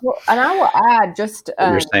 Yeah. Well, and I will add just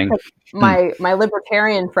my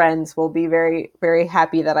libertarian friends will be very, very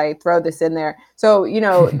happy that I throw this in there. So,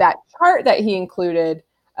 that chart that he included,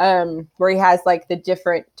 where he has like the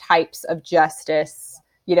different types of justice,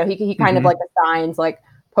 he kind of like assigns like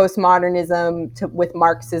postmodernism with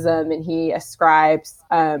Marxism, and he ascribes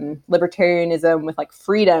libertarianism with like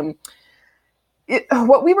freedom.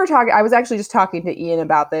 What we were talking, I was actually just talking to Ian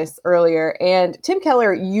about this earlier, and Tim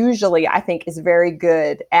Keller usually, I think, is very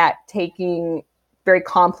good at taking very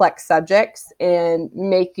complex subjects and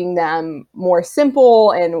making them more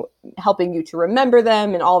simple and helping you to remember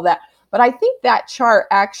them and all of that. But I think that chart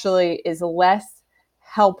actually is less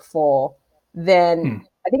helpful than,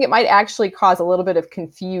 I think it might actually cause a little bit of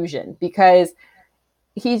confusion because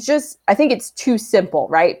I think it's too simple,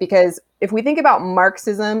 right? Because if we think about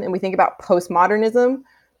Marxism and we think about postmodernism,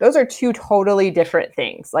 those are two totally different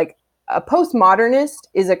things. Like a postmodernist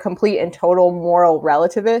is a complete and total moral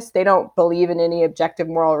relativist. They don't believe in any objective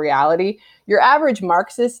moral reality. Your average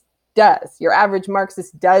Marxist does. Your average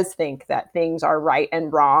Marxist does think that things are right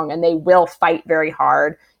and wrong, and they will fight very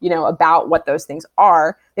hard, about what those things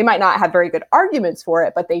are. They might not have very good arguments for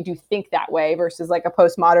it, but they do think that way, versus like a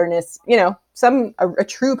postmodernist, a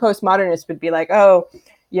true postmodernist would be like, oh,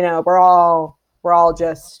 we're all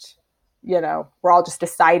just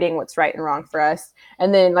deciding what's right and wrong for us.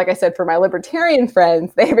 And then, like I said, for my libertarian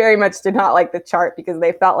friends, they very much did not like the chart because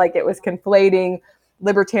they felt like it was conflating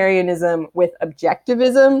libertarianism with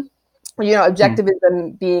objectivism.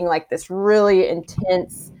 Objectivism being like this really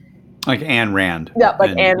intense, like Ayn Rand. Yeah,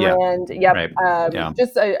 like Ayn Rand. Yep. Right.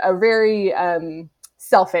 Just a very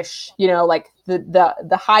selfish, like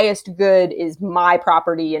the highest good is my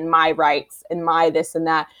property and my rights and my this and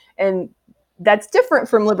that. And that's different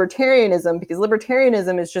from libertarianism, because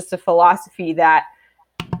libertarianism is just a philosophy that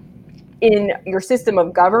in your system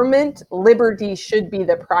of government, liberty should be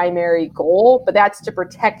the primary goal, but that's to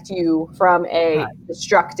protect you from a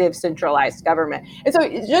destructive centralized government. And so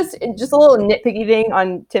it's just a little nitpicky thing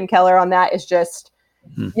on Tim Keller on that is just,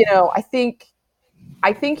 I think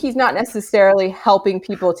he's not necessarily helping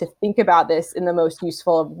people to think about this in the most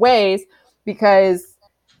useful of ways, because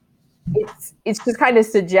it's just kind of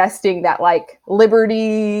suggesting that like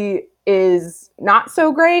liberty is not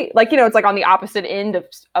so great. Like, it's like on the opposite end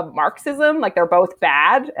of Marxism, like they're both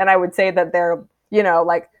bad. And I would say that they're,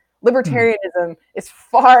 like libertarianism is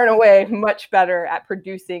far and away much better at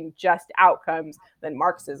producing just outcomes than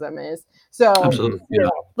Marxism is. So,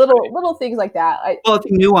 little things like that. I think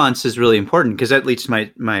nuance is really important, because that leads to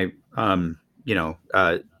my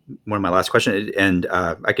one of my last questions, and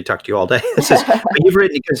I could talk to you all day. You've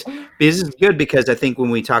written, because this is good, because I think when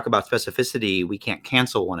we talk about specificity, we can't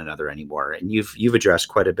cancel one another anymore. And you've addressed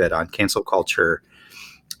quite a bit on cancel culture.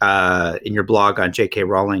 In your blog on J.K.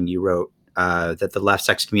 Rowling, you wrote that the left's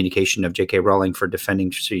excommunication of J.K. Rowling for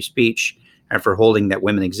defending free speech and for holding that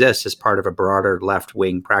women exist as part of a broader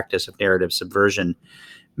left-wing practice of narrative subversion.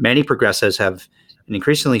 Many progressives have an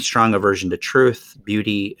increasingly strong aversion to truth,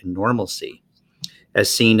 beauty, and normalcy, as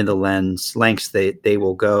seen in the lengths they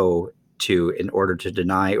will go to in order to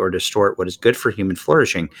deny or distort what is good for human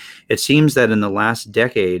flourishing. It seems that in the last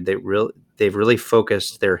decade, they've really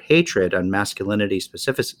focused their hatred on masculinity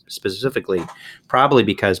specifically, probably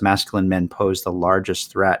because masculine men pose the largest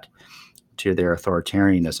threat to their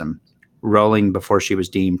authoritarianism. Rowling, before she was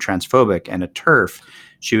deemed transphobic and a TERF,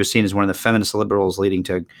 she was seen as one of the feminist liberals leading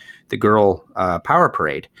to the girl power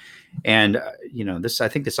parade. And, I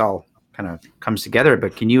think this all kind of comes together,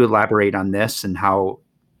 but can you elaborate on this and how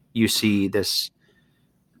you see this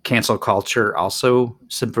cancel culture also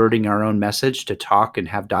subverting our own message to talk and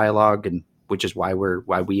have dialogue, and which is why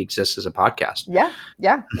we exist as a podcast? Yeah,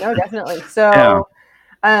 no, definitely. So,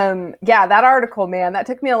 that article, man, that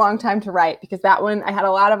took me a long time to write, because that one, I had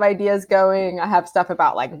a lot of ideas going. I have stuff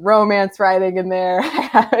about like romance writing in there.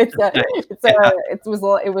 It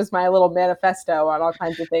was my little manifesto on all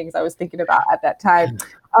kinds of things I was thinking about at that time.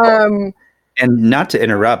 And not to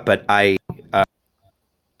interrupt, but I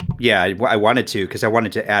wanted to, because I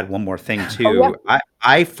wanted to add one more thing too.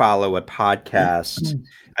 I follow a podcast.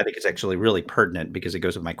 I think it's actually really pertinent because it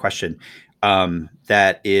goes with my question.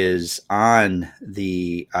 That is on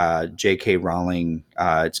the J.K. Rowling.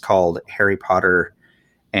 It's called Harry Potter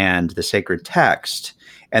and the Sacred Text,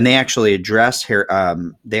 and they actually address her.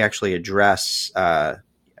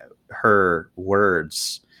 Her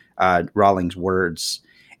words, Rowling's words.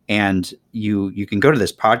 And you can go to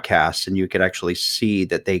this podcast and you could actually see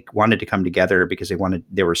that they wanted to come together because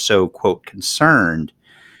they were so, quote, concerned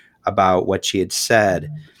about what she had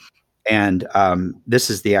said. And this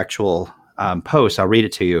is the actual post. I'll read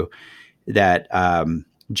it to you. That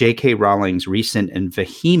J.K. Rowling's recent and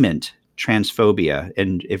vehement transphobia,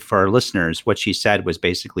 and if for our listeners, what she said was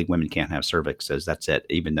basically women can't have cervixes. That's it.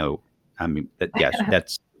 Even though,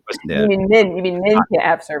 that's. You mean men can't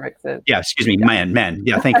have cervixes? Yeah, excuse me, men.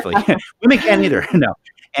 Yeah, thankfully, women can't either. No,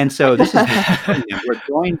 and so this is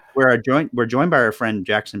we're joined by our friend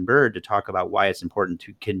Jackson Bird to talk about why it's important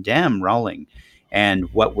to condemn Rowling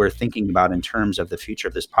and what we're thinking about in terms of the future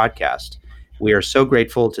of this podcast. We are so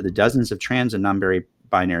grateful to the dozens of trans and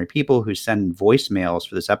non-binary people who send voicemails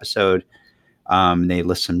for this episode. They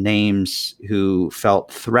list some names who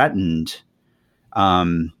felt threatened.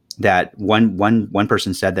 That one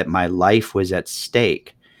person said that my life was at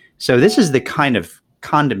stake. So this is the kind of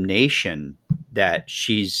condemnation that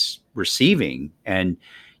she's receiving. And,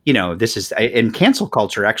 this is, and cancel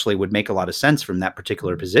culture actually would make a lot of sense from that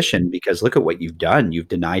particular position, because look at what you've done. You've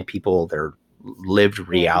denied people their lived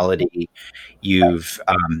reality. You've,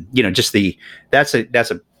 that's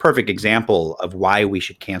a perfect example of why we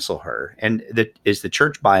should cancel her. And is the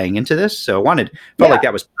church buying into this? So felt like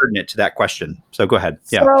that was pertinent to that question. So go ahead.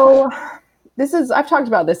 Yeah. So I've talked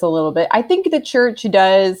about this a little bit. I think the church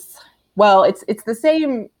does, it's the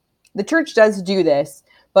same. The church does do this,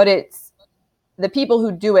 but it's the people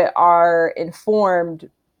who do it are informed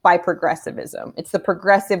by progressivism. It's the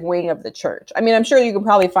progressive wing of the church. I mean, I'm sure you can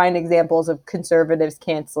probably find examples of conservatives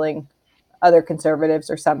canceling other conservatives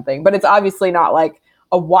or something, but it's obviously not like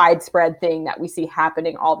a widespread thing that we see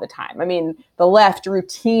happening all the time. I mean, the left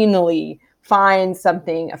routinely finds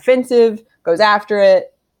something offensive, goes after it,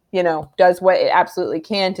 does what it absolutely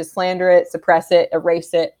can to slander it, suppress it,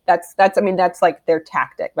 erase it. That's like their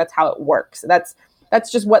tactic. That's how it works.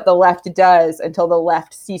 That's just what the left does until the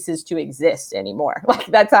left ceases to exist anymore. Like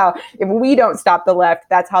that's how, if we don't stop the left,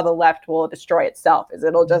 that's how the left will destroy itself.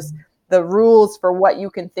 It'll just, the rules for what you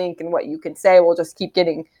can think and what you can say will just keep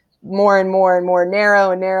getting more and more and more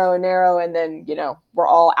narrow and narrow and narrow. And then, we're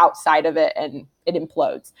all outside of it and it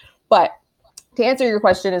implodes. But to answer your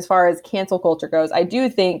question, as far as cancel culture goes, I do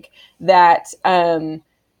think that the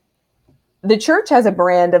church has a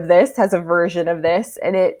brand of this, has a version of this,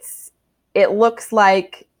 and it looks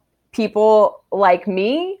like people like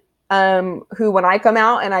me, who when I come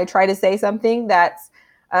out and I try to say something that's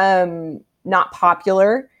not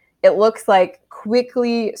popular, it looks like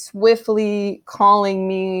quickly, swiftly calling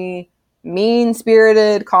me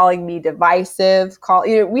mean-spirited, calling me divisive.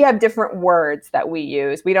 We have different words that we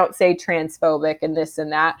use. We don't say transphobic and this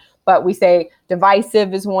and that, but we say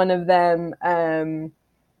divisive is one of them.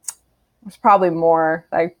 There's probably more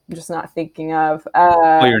I'm just not thinking of.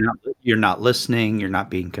 You're not listening. You're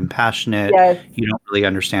not being compassionate. Yes. You don't really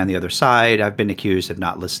understand the other side. I've been accused of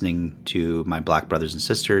not listening to my Black brothers and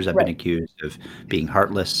sisters. I've been accused of being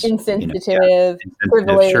heartless, insensitive,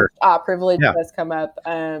 privilege. Sure. Privilege does come up.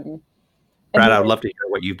 Brad, I would love to hear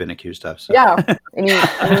what you've been accused of. So. Yeah. Any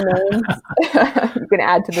names you can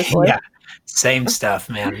add to this list? Yeah. Same stuff,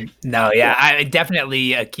 man. No, yeah. I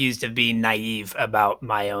definitely accused of being naive about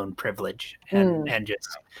my own privilege and just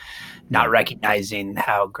not recognizing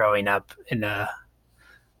how growing up in a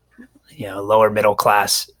lower middle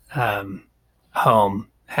class home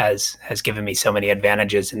has given me so many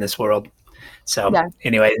advantages in this world. So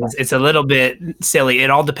anyway, it's a little bit silly. It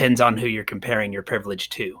all depends on who you're comparing your privilege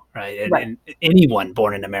to, right? And anyone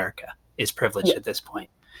born in America is privileged at this point.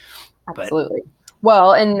 Absolutely.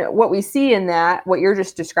 Well, and what we see in that, what you're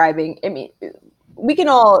just describing, I mean, we can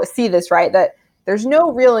all see this, right? That there's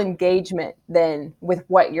no real engagement then with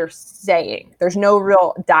what you're saying. There's no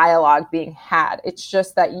real dialogue being had. It's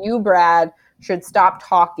just that you, Brad, should stop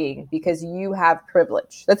talking because you have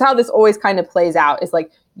privilege. That's how this always kind of plays out. It's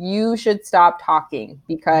like, you should stop talking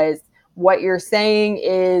because what you're saying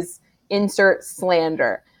is insert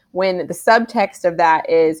slander. When the subtext of that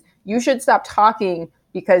is, you should stop talking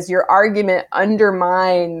because your argument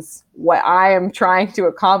undermines what I am trying to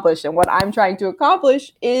accomplish. And what I'm trying to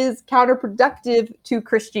accomplish is counterproductive to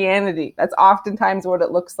Christianity. That's oftentimes what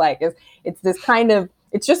it looks like. It's this kind of,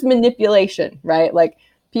 it's just manipulation, right? Like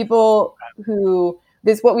people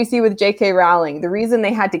what we see with J.K. Rowling, the reason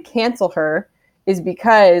they had to cancel her is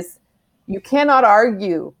because you cannot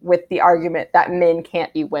argue with the argument that men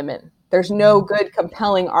can't be women. There's no good,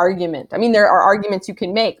 compelling argument. I mean, there are arguments you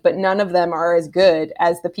can make, but none of them are as good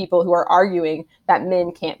as the people who are arguing that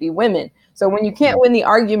men can't be women. So when you can't win the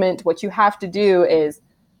argument, what you have to do is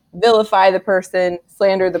vilify the person,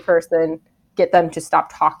 slander the person, get them to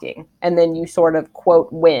stop talking. And then you sort of,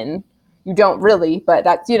 quote, win. You don't really, but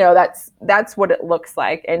that's what it looks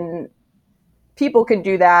like. And people can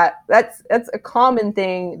do that. That's a common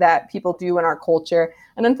thing that people do in our culture.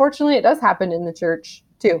 And unfortunately, it does happen in the church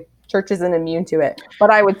too. Church isn't immune to it.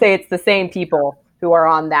 But I would say it's the same people who are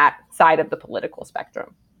on that side of the political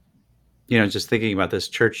spectrum. Just thinking about this,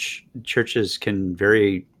 churches can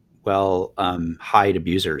very well hide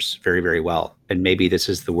abusers very, very well. And maybe this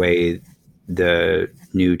is the way the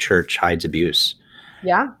new church hides abuse.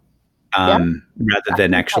 Yeah. Rather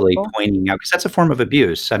than actually pointing out, because that's a form of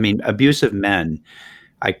abuse. I mean, abusive men,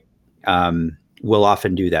 will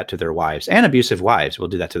often do that to their wives, and abusive wives will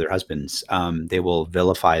do that to their husbands. They will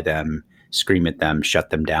vilify them, scream at them, shut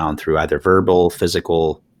them down through either verbal,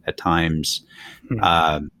 physical at times.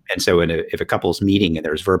 And so if a couple's meeting and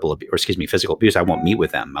there's physical abuse, I won't meet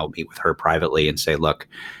with them. I'll meet with her privately and say, look,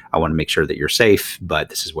 I want to make sure that you're safe, but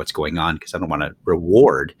this is what's going on because I don't want to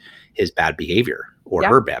reward his bad behavior or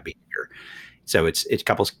her bad behavior. So it's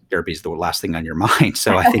couples therapy is the last thing on your mind.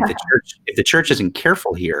 So I think if the church isn't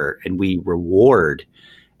careful here and we reward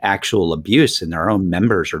actual abuse and our own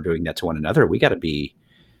members are doing that to one another, we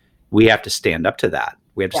have to stand up to that.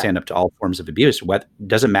 We have to stand up to all forms of abuse. What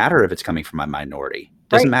doesn't matter if it's coming from a minority.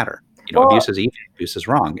 Doesn't matter. Abuse is evil. Abuse is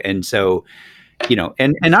wrong. And so,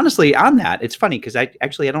 and honestly, on that, it's funny because I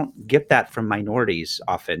don't get that from minorities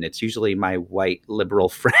often. It's usually my white liberal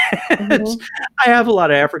friends. Mm-hmm. I have a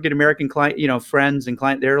lot of African American friends and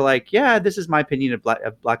clients. They're like, yeah, this is my opinion of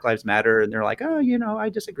Black Lives Matter, and they're like, oh, I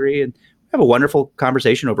disagree, and we have a wonderful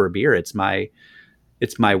conversation over a beer. It's my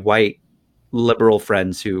white liberal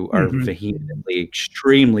friends who are vehemently,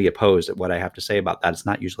 extremely opposed at what I have to say about that. It's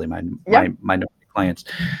not usually my minority clients.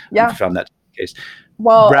 Yeah, I found that case.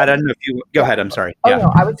 Well, Brad, I don't know if you go ahead. I'm sorry. Oh,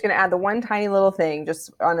 no, I was going to add the one tiny little thing, just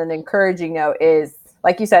on an encouraging note, is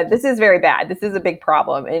like you said, this is very bad. This is a big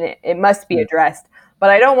problem, and it must be addressed. But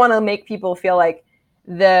I don't want to make people feel like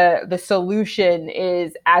the solution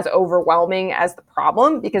is as overwhelming as the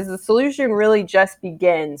problem, because the solution really just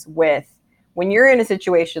begins with when you're in a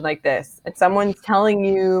situation like this and someone's telling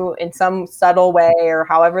you in some subtle way, or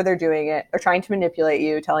however they're doing it, they're trying to manipulate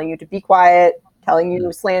you, telling you to be quiet, telling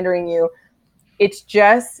you, slandering you. It's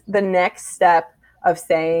just the next step of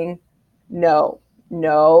saying, no,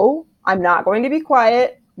 I'm not going to be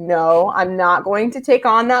quiet. No, I'm not going to take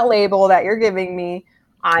on that label that you're giving me.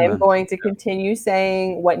 I am going to continue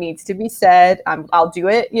saying what needs to be said. I'll do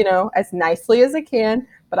it, as nicely as I can,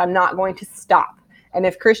 but I'm not going to stop. And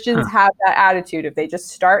if Christians have that attitude, if they just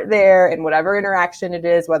start there in whatever interaction it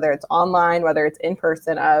is, whether it's online, whether it's in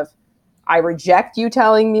person, of I reject you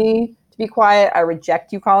telling me to be quiet, I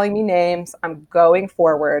reject you calling me names, I'm going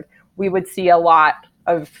forward, we would see a lot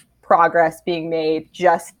of progress being made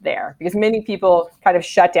just there. Because many people kind of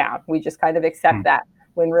shut down. We just kind of accept that,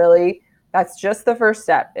 when really that's just the first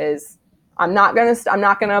step. Is I'm not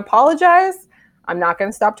gonna apologize. I'm not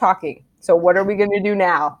gonna stop talking. So what are we going to do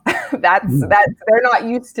now? That's they're not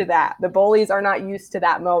used to that. The bullies are not used to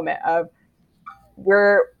that moment of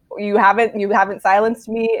you haven't silenced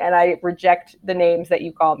me, and I reject the names that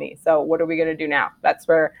you call me. So what are we going to do now? That's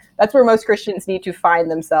where most Christians need to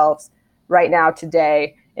find themselves right now,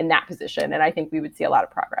 today, in that position. And I think we would see a lot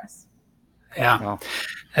of progress. Yeah,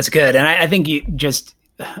 that's good. And I think you just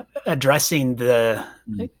addressing the,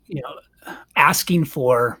 asking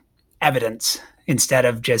for evidence instead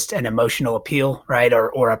of just an emotional appeal, right?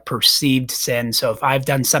 Or a perceived sin. So if I've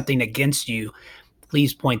done something against you,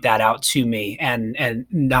 please point that out to me, and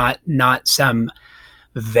not some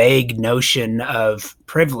vague notion of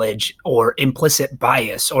privilege or implicit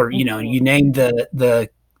bias, or, you name the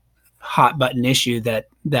hot button issue that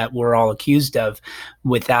we're all accused of,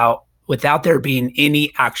 without there being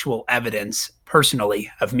any actual evidence personally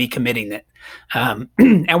of me committing it.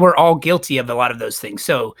 And we're all guilty of a lot of those things.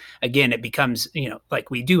 So again, it becomes, like,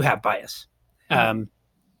 we do have bias,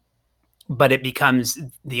 but it becomes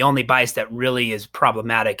the only bias that really is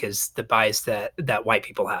problematic is the bias that white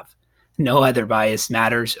people have. No other bias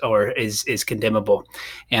matters or is condemnable.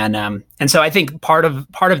 And so I think part of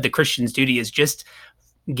the Christian's duty is just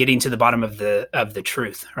getting to the bottom of the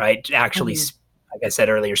truth, right? Actually, like I said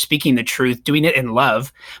earlier, speaking the truth, doing it in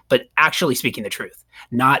love, but actually speaking the truth,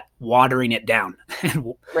 not watering it down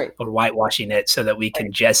or whitewashing it so that we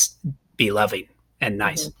can just be loving and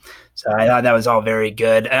nice. So I thought that was all very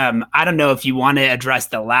good. I don't know if you want to address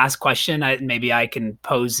the last question. Maybe I can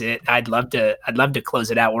pose it. I'd love to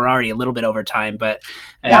close it out. We're already a little bit over time, but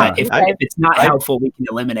if it's not helpful, we can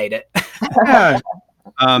eliminate it.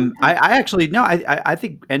 I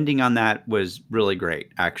think ending on that was really great.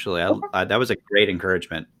 Actually, that was a great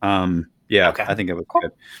encouragement. Okay. I think it was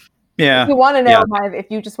good. Yeah. If you want to know if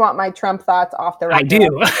you just want my Trump thoughts off the record, I do.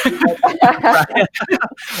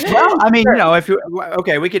 Well, I mean, if you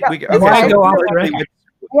we could go off the record.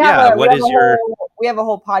 We have a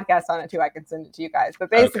whole podcast on it too. I can send it to you guys. But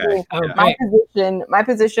basically, my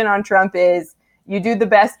position on Trump is you do the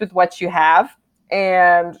best with what you have.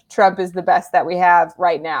 And Trump is the best that we have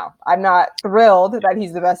right now. I'm not thrilled that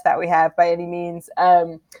he's the best that we have by any means.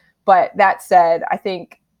 But that said, I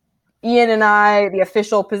think Ian and I, the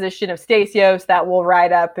official position of Stasios that we'll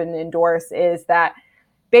write up and endorse is that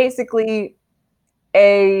basically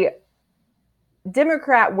a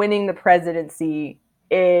Democrat winning the presidency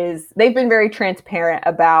they've been very transparent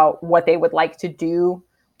about what they would like to do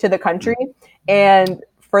to the country. And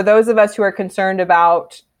for those of us who are concerned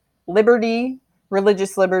about liberty,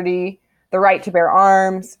 religious liberty, the right to bear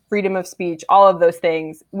arms, freedom of speech, all of those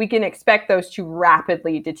things, we can expect those to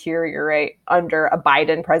rapidly deteriorate under a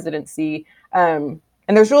Biden presidency. And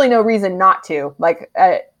there's really no reason not to.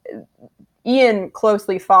 Ian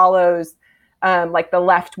closely follows the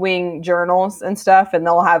left-wing journals and stuff, and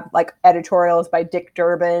they'll have editorials by Dick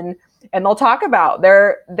Durbin and they'll talk about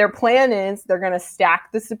their plan is they're going to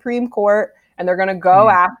stack the Supreme Court and they're going to go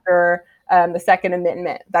after the Second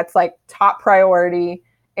Amendment. That's like top priority.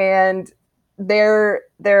 And their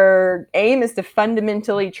aim is to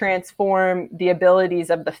fundamentally transform the abilities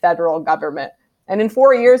of the federal government. And in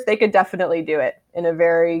 4 years, they could definitely do it in a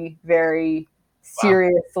very, very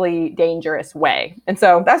seriously dangerous way. And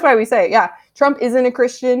so that's why we say, yeah, Trump isn't a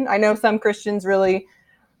Christian. I know some Christians really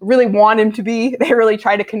want him to be. They really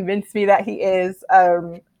try to convince me that he is.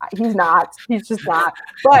 He's not. He's just not.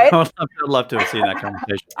 But I'd love to have seen that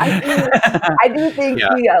conversation. I do think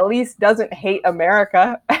he at least doesn't hate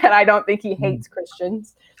America, and I don't think he hates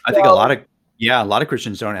Christians. I think a lot of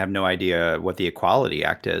Christians don't have no idea what the Equality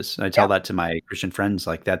Act is. And I tell that to my Christian friends,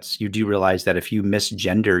 like you do realize that if you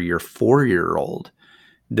misgender your 4-year-old,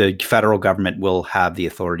 the federal government will have the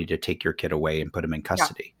authority to take your kid away and put him in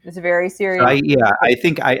custody. It's very serious. I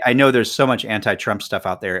think I know there's so much anti-Trump stuff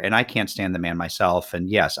out there, and I can't stand the man myself. And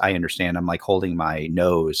yes, I understand. I'm like holding my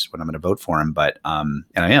nose when I'm going to vote for him, but and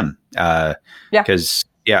I am because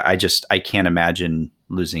I can't imagine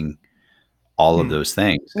losing all of those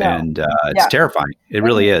things, and it's terrifying. It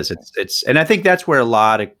really is. It's and I think that's where a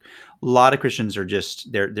lot of Christians are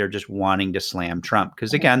just they're just wanting to slam Trump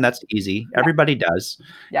because again, that's easy. Everybody does.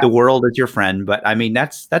 The world is your friend, but I mean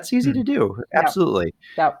that's easy to do. Absolutely.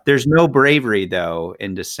 There's no bravery though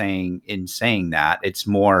in saying that. It's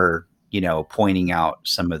more, pointing out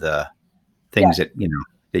some of the things that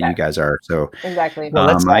you guys are. So exactly.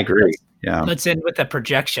 Well, I agree. Yeah. Let's end with a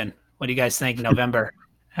projection. What do you guys think? November.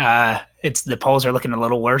 It's the polls are looking a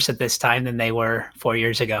little worse at this time than they were 4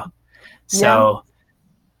 years ago. So.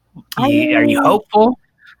 Are you hopeful?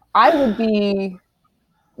 I would be,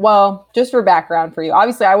 well, just for background for you.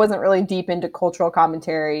 Obviously, I wasn't really deep into cultural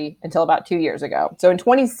commentary until about 2 years ago. So in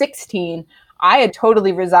 2016, I had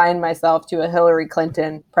totally resigned myself to a Hillary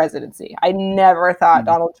Clinton presidency. I never thought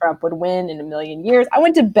Donald Trump would win in a million years. I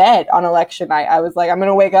went to bed on election night. I was like, I'm going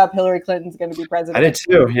to wake up, Hillary Clinton's going to be president. I did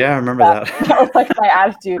too. Yeah, I remember that. That was like my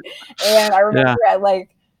attitude. And I remember at like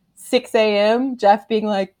 6 a.m., Jeff being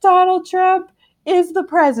like, Donald Trump is the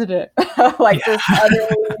president. Just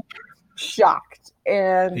utterly shocked.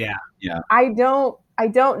 And I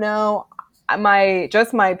don't know.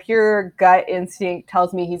 My pure gut instinct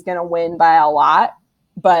tells me he's gonna win by a lot,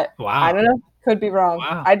 but I don't know. Could be wrong.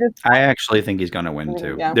 Wow. I actually think he's gonna win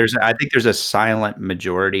too. I think there's a silent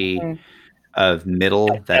majority of middle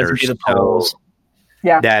that are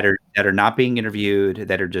that are not being interviewed,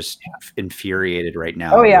 that are just infuriated right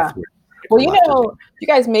now. Oh yeah. Well, you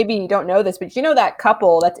guys maybe don't know this, but that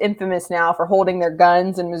couple that's infamous now for holding their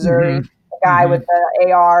guns in Missouri, the guy with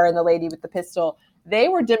the AR and the lady with the pistol, they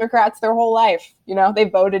were Democrats their whole life. They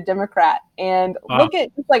voted Democrat. And look at,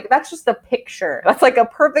 that's just a picture. That's like a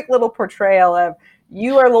perfect little portrayal of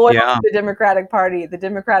you are loyal to the Democratic Party. The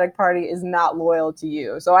Democratic Party is not loyal to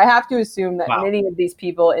you. So I have to assume that many of these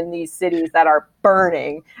people in these cities that are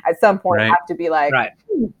burning at some point have to be like,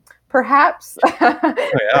 perhaps,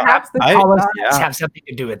 perhaps the politics have something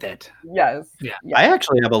to do with it. Yes. Yeah. I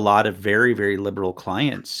actually have a lot of very, very liberal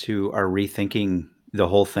clients who are rethinking the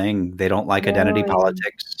whole thing. They don't like identity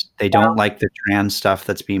politics. They don't like the trans stuff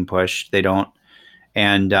that's being pushed. They don't,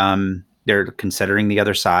 and they're considering the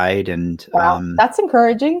other side. And that's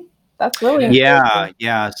encouraging. That's really encouraging.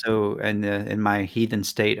 Yeah. So in my heathen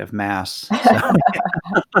state of Mass.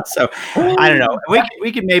 So I don't know.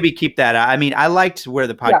 We can maybe keep that. I mean, I liked where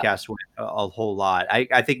the podcast went a whole lot.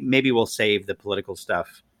 I think maybe we'll save the political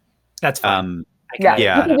stuff. That's fine. We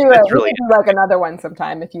can do like another one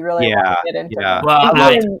sometime if you really want to get into it. Well,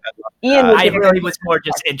 I really was more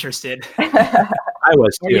just interested. I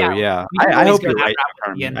was too. Yeah. I hope you're right.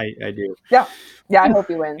 I do. Yeah, I hope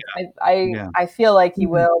he wins. I feel like he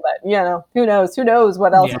will, but who knows? Who knows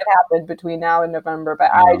what else could happen between now and November?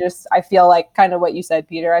 But I feel like kind of what you said,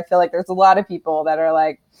 Peter. I feel like there's a lot of people that are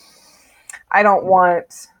like, I don't want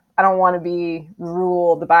to be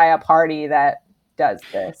ruled by a party that does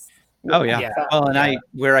this. Oh yeah. Well, and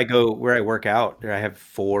where I work out, I have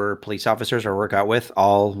 4 police officers I work out with,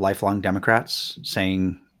 all lifelong Democrats,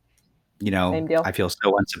 saying, I feel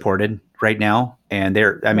so unsupported right now. And they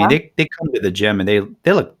come to the gym and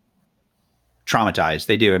they look traumatized.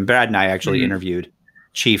 They do. And Brad and I actually interviewed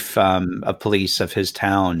chief of police of his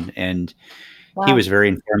town, and he was very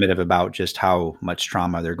informative about just how much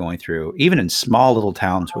trauma they're going through, even in small little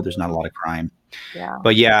towns where there's not a lot of crime. Yeah.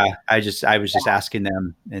 But I was just asking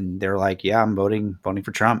them, and they're like, I'm voting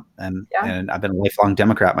for Trump. And I've been a lifelong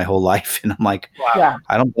Democrat my whole life. And I'm like, I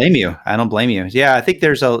don't blame you. Yeah. I think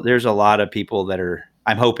there's a lot of people that are,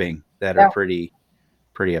 I'm hoping, that are pretty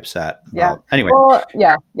pretty upset. Yeah. Anyway. Well,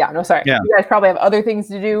 yeah. No, sorry. Yeah. You guys probably have other things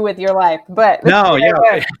to do with your life, but No,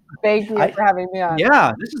 yeah. Thank you for having me on.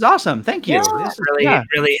 Yeah, this is awesome. Thank you. Yeah. This is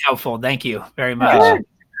really helpful. Thank you very much.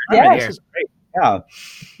 Yeah. This is great. Yeah.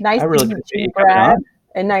 Nice I really to appreciate meet you you, coming Brad. on.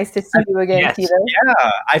 And nice to see you again, Yes. Peter.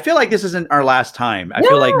 Yeah, I feel like this isn't our last time. I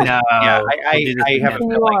feel like No, I have a Continue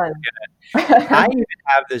feeling. on. I even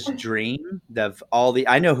have this dream of all the.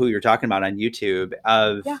 I know who you're talking about on YouTube.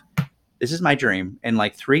 This is my dream in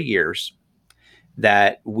like 3 years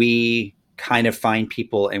that we kind of find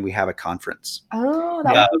people and we have a conference. Oh,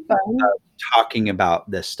 that would be fun. Talking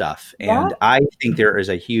about this stuff, and I think there is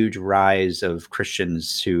a huge rise of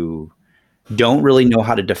Christians who don't really know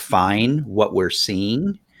how to define what we're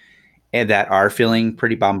seeing and that are feeling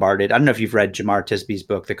pretty bombarded. I don't know if you've read Jamar Tisby's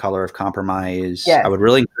book, The Color of Compromise. Yes. I would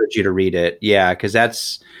really encourage you to read it. Yeah, because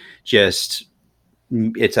that's just I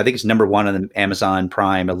think it's number 1 on the Amazon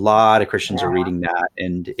Prime. A lot of Christians are reading that,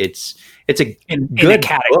 and it's a in good a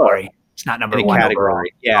category. book. It's not number In a 1 category. overall.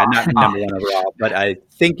 Yeah, not number 1 overall. But I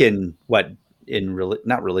think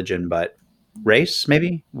not religion, but race,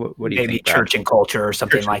 maybe. What do you Maybe think? church and culture or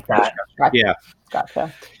something like that. Gotcha. Yeah.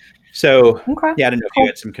 Gotcha. So, Okay. yeah, I don't know if you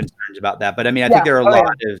had some concerns about that, but I mean, I think there are a lot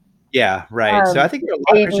of, right. So I think there are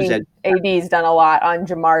a lot of Christians that. AD's done a lot on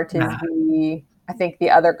Jamar Tisby. I think the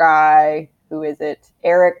other guy, who is it?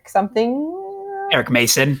 Eric something? Eric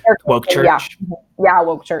Mason, Eric Woke Mason, Church. Yeah,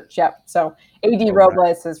 Woke Church. Yep. So AD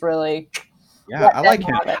Robles is really. Yeah, I like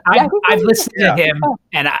him. I've listened to him,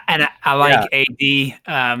 and I like AD.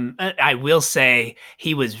 I will say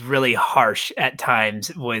he was really harsh at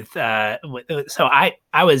times with so I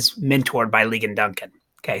was mentored by Ligon Duncan.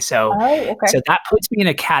 Okay, so so that puts me in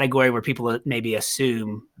a category where people maybe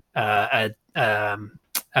assume a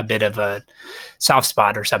bit of a soft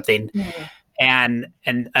spot or something, and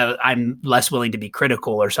I'm less willing to be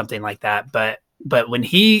critical or something like that. But when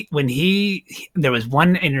he there was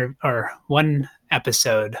one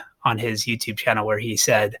episode on his YouTube channel where he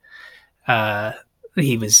said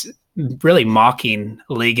he was really mocking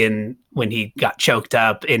Ligon when he got choked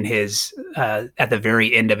up in his at the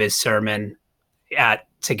very end of his sermon at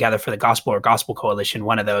Together for the Gospel or Gospel Coalition,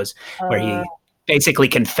 one of those where he basically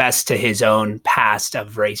confessed to his own past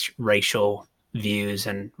of racial views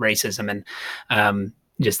and racism and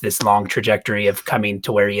just this long trajectory of coming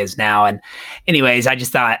to where he is now. And anyways, I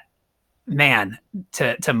just thought, man,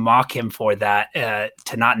 to mock him for that,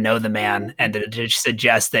 to not know the man and to just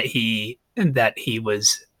suggest that he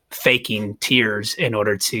was faking tears in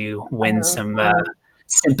order to win some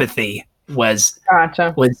sympathy was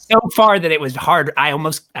so far that it was hard. I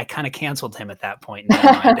kind of canceled him at that point in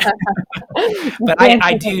my mind. But I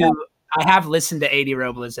have listened to AD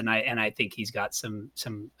Robles and I think he's got some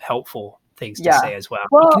helpful things to say as well.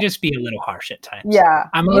 He can just be a little harsh at times. Yeah.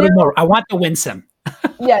 I'm a little more, I want the winsome.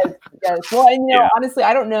 Yes. Well, and honestly,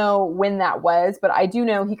 I don't know when that was, but I do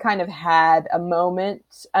know he kind of had a moment.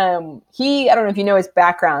 I don't know if you know his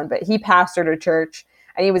background, but he pastored a church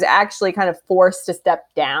and he was actually kind of forced to step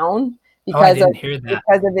down because of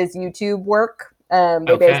his YouTube work.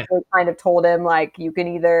 They basically kind of told him like,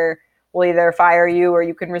 we'll either fire you or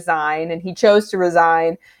you can resign. And he chose to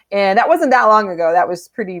resign. And that wasn't that long ago. That was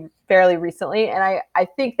fairly recently. And I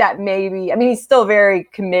think that he's still very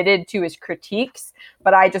committed to his critiques,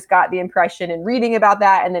 but I just got the impression in reading about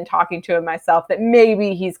that and then talking to him myself that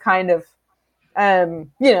maybe he's kind of,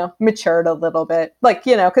 matured a little bit. Like,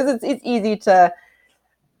 because it's easy to,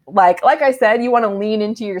 like I said, you want to lean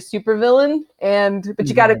into your supervillain, but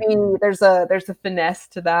you got to be, there's a finesse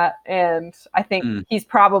to that. And I think he's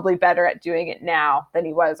probably better at doing it now than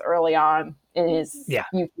he was early on in his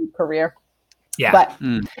YouTube career. Yeah. But,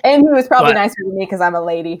 and he was probably nicer to me because I'm a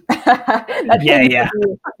lady. Yeah.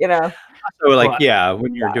 So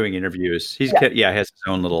when you're doing interviews, he has his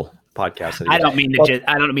own little podcast. I don't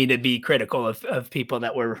mean to be critical of people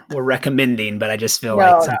that we're recommending, but I just feel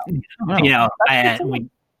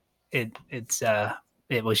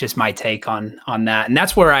it was just my take on that. And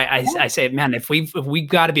that's where I say, man, if we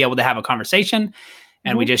got to be able to have a conversation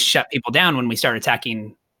and we just shut people down when we start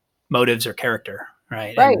attacking motives or character,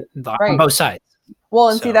 right? On both sides. Well,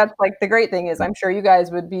 and see, that's like the great thing is I'm sure you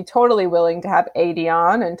guys would be totally willing to have AD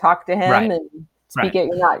on and talk to him and speak it.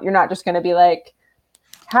 You're not just going to be like,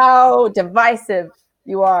 how divisive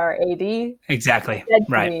you are, AD. Exactly.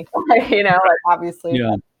 Right. Obviously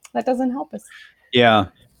that doesn't help us. Yeah.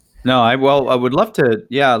 No, I would love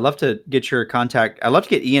to get your contact. I'd love to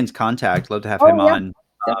get Ian's contact. Love to have him on.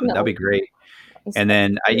 That'd be great. And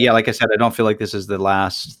then, like I said, I don't feel like this is the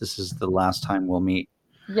last time we'll meet.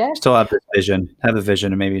 Yeah. Still have this vision. Have a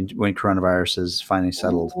vision, and maybe when coronavirus is finally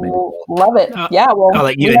settled, maybe love it. I'll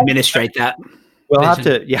let you administrate that. We'll have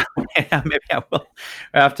to, maybe I will.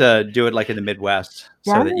 I have to do it like in the Midwest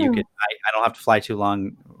so that you can. I don't have to fly too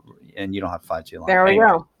long, and you don't have to fly too long. There we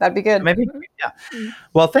go. That'd be good. Maybe, yeah.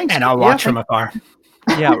 Well, thanks, and I'll watch from afar.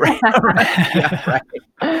 Yeah, right. Yeah, right.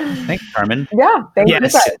 Thanks, Carmen. Yeah, thank you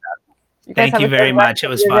guys. Thank you very much. It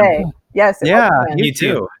was fun. Day. Yes. Yeah, you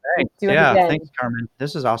too. Thanks. Yeah, thanks, Carmen.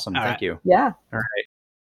 This is awesome. Thank you. Yeah. All right.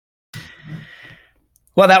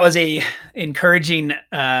 Well, that was a encouraging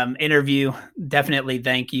interview. Definitely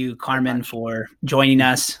thank you, Carmen, for joining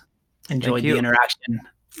us. Enjoyed the interaction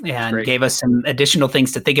and gave us some additional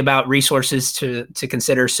things to think about, resources to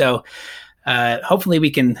consider. So hopefully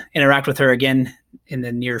we can interact with her again in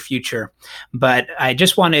the near future. But I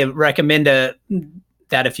just want to recommend that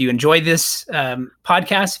if you enjoyed this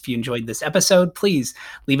podcast, if you enjoyed this episode, please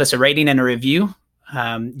leave us a rating and a review.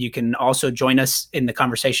 You can also join us in the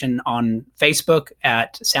conversation on Facebook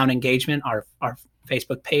at Sound Engagement, our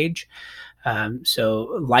Facebook page.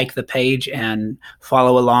 So like the page and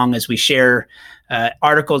follow along as we share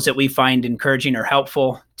articles that we find encouraging or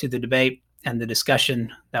helpful to the debate and the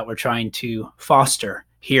discussion that we're trying to foster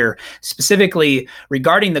here, specifically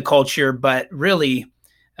regarding the culture, but really,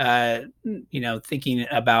 thinking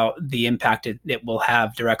about the impact it will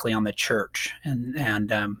have directly on the church.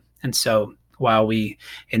 And so while we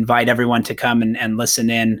invite everyone to come and listen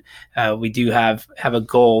in, we do have a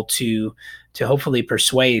goal to hopefully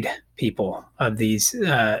persuade people of these,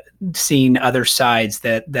 seeing other sides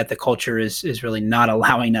that the culture is really not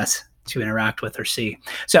allowing us to interact with or see.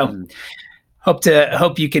 So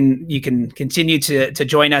hope you can continue to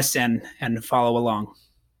join us and follow along.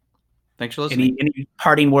 Thanks for listening. Any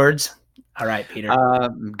parting words? All right, Peter.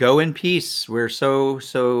 Go in peace. We're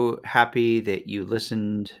so happy that you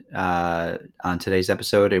listened on today's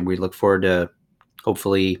episode, and we look forward to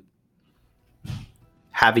hopefully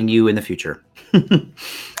having you in the future.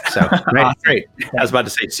 So great. I was about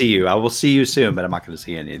to say see you. I will see you soon, but I'm not going to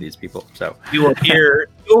see any of these people. So you will hear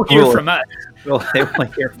from us. They will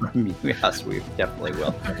hear from you. Yes, we definitely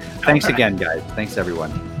will. Thanks again, guys. Thanks,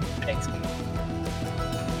 everyone. Thanks.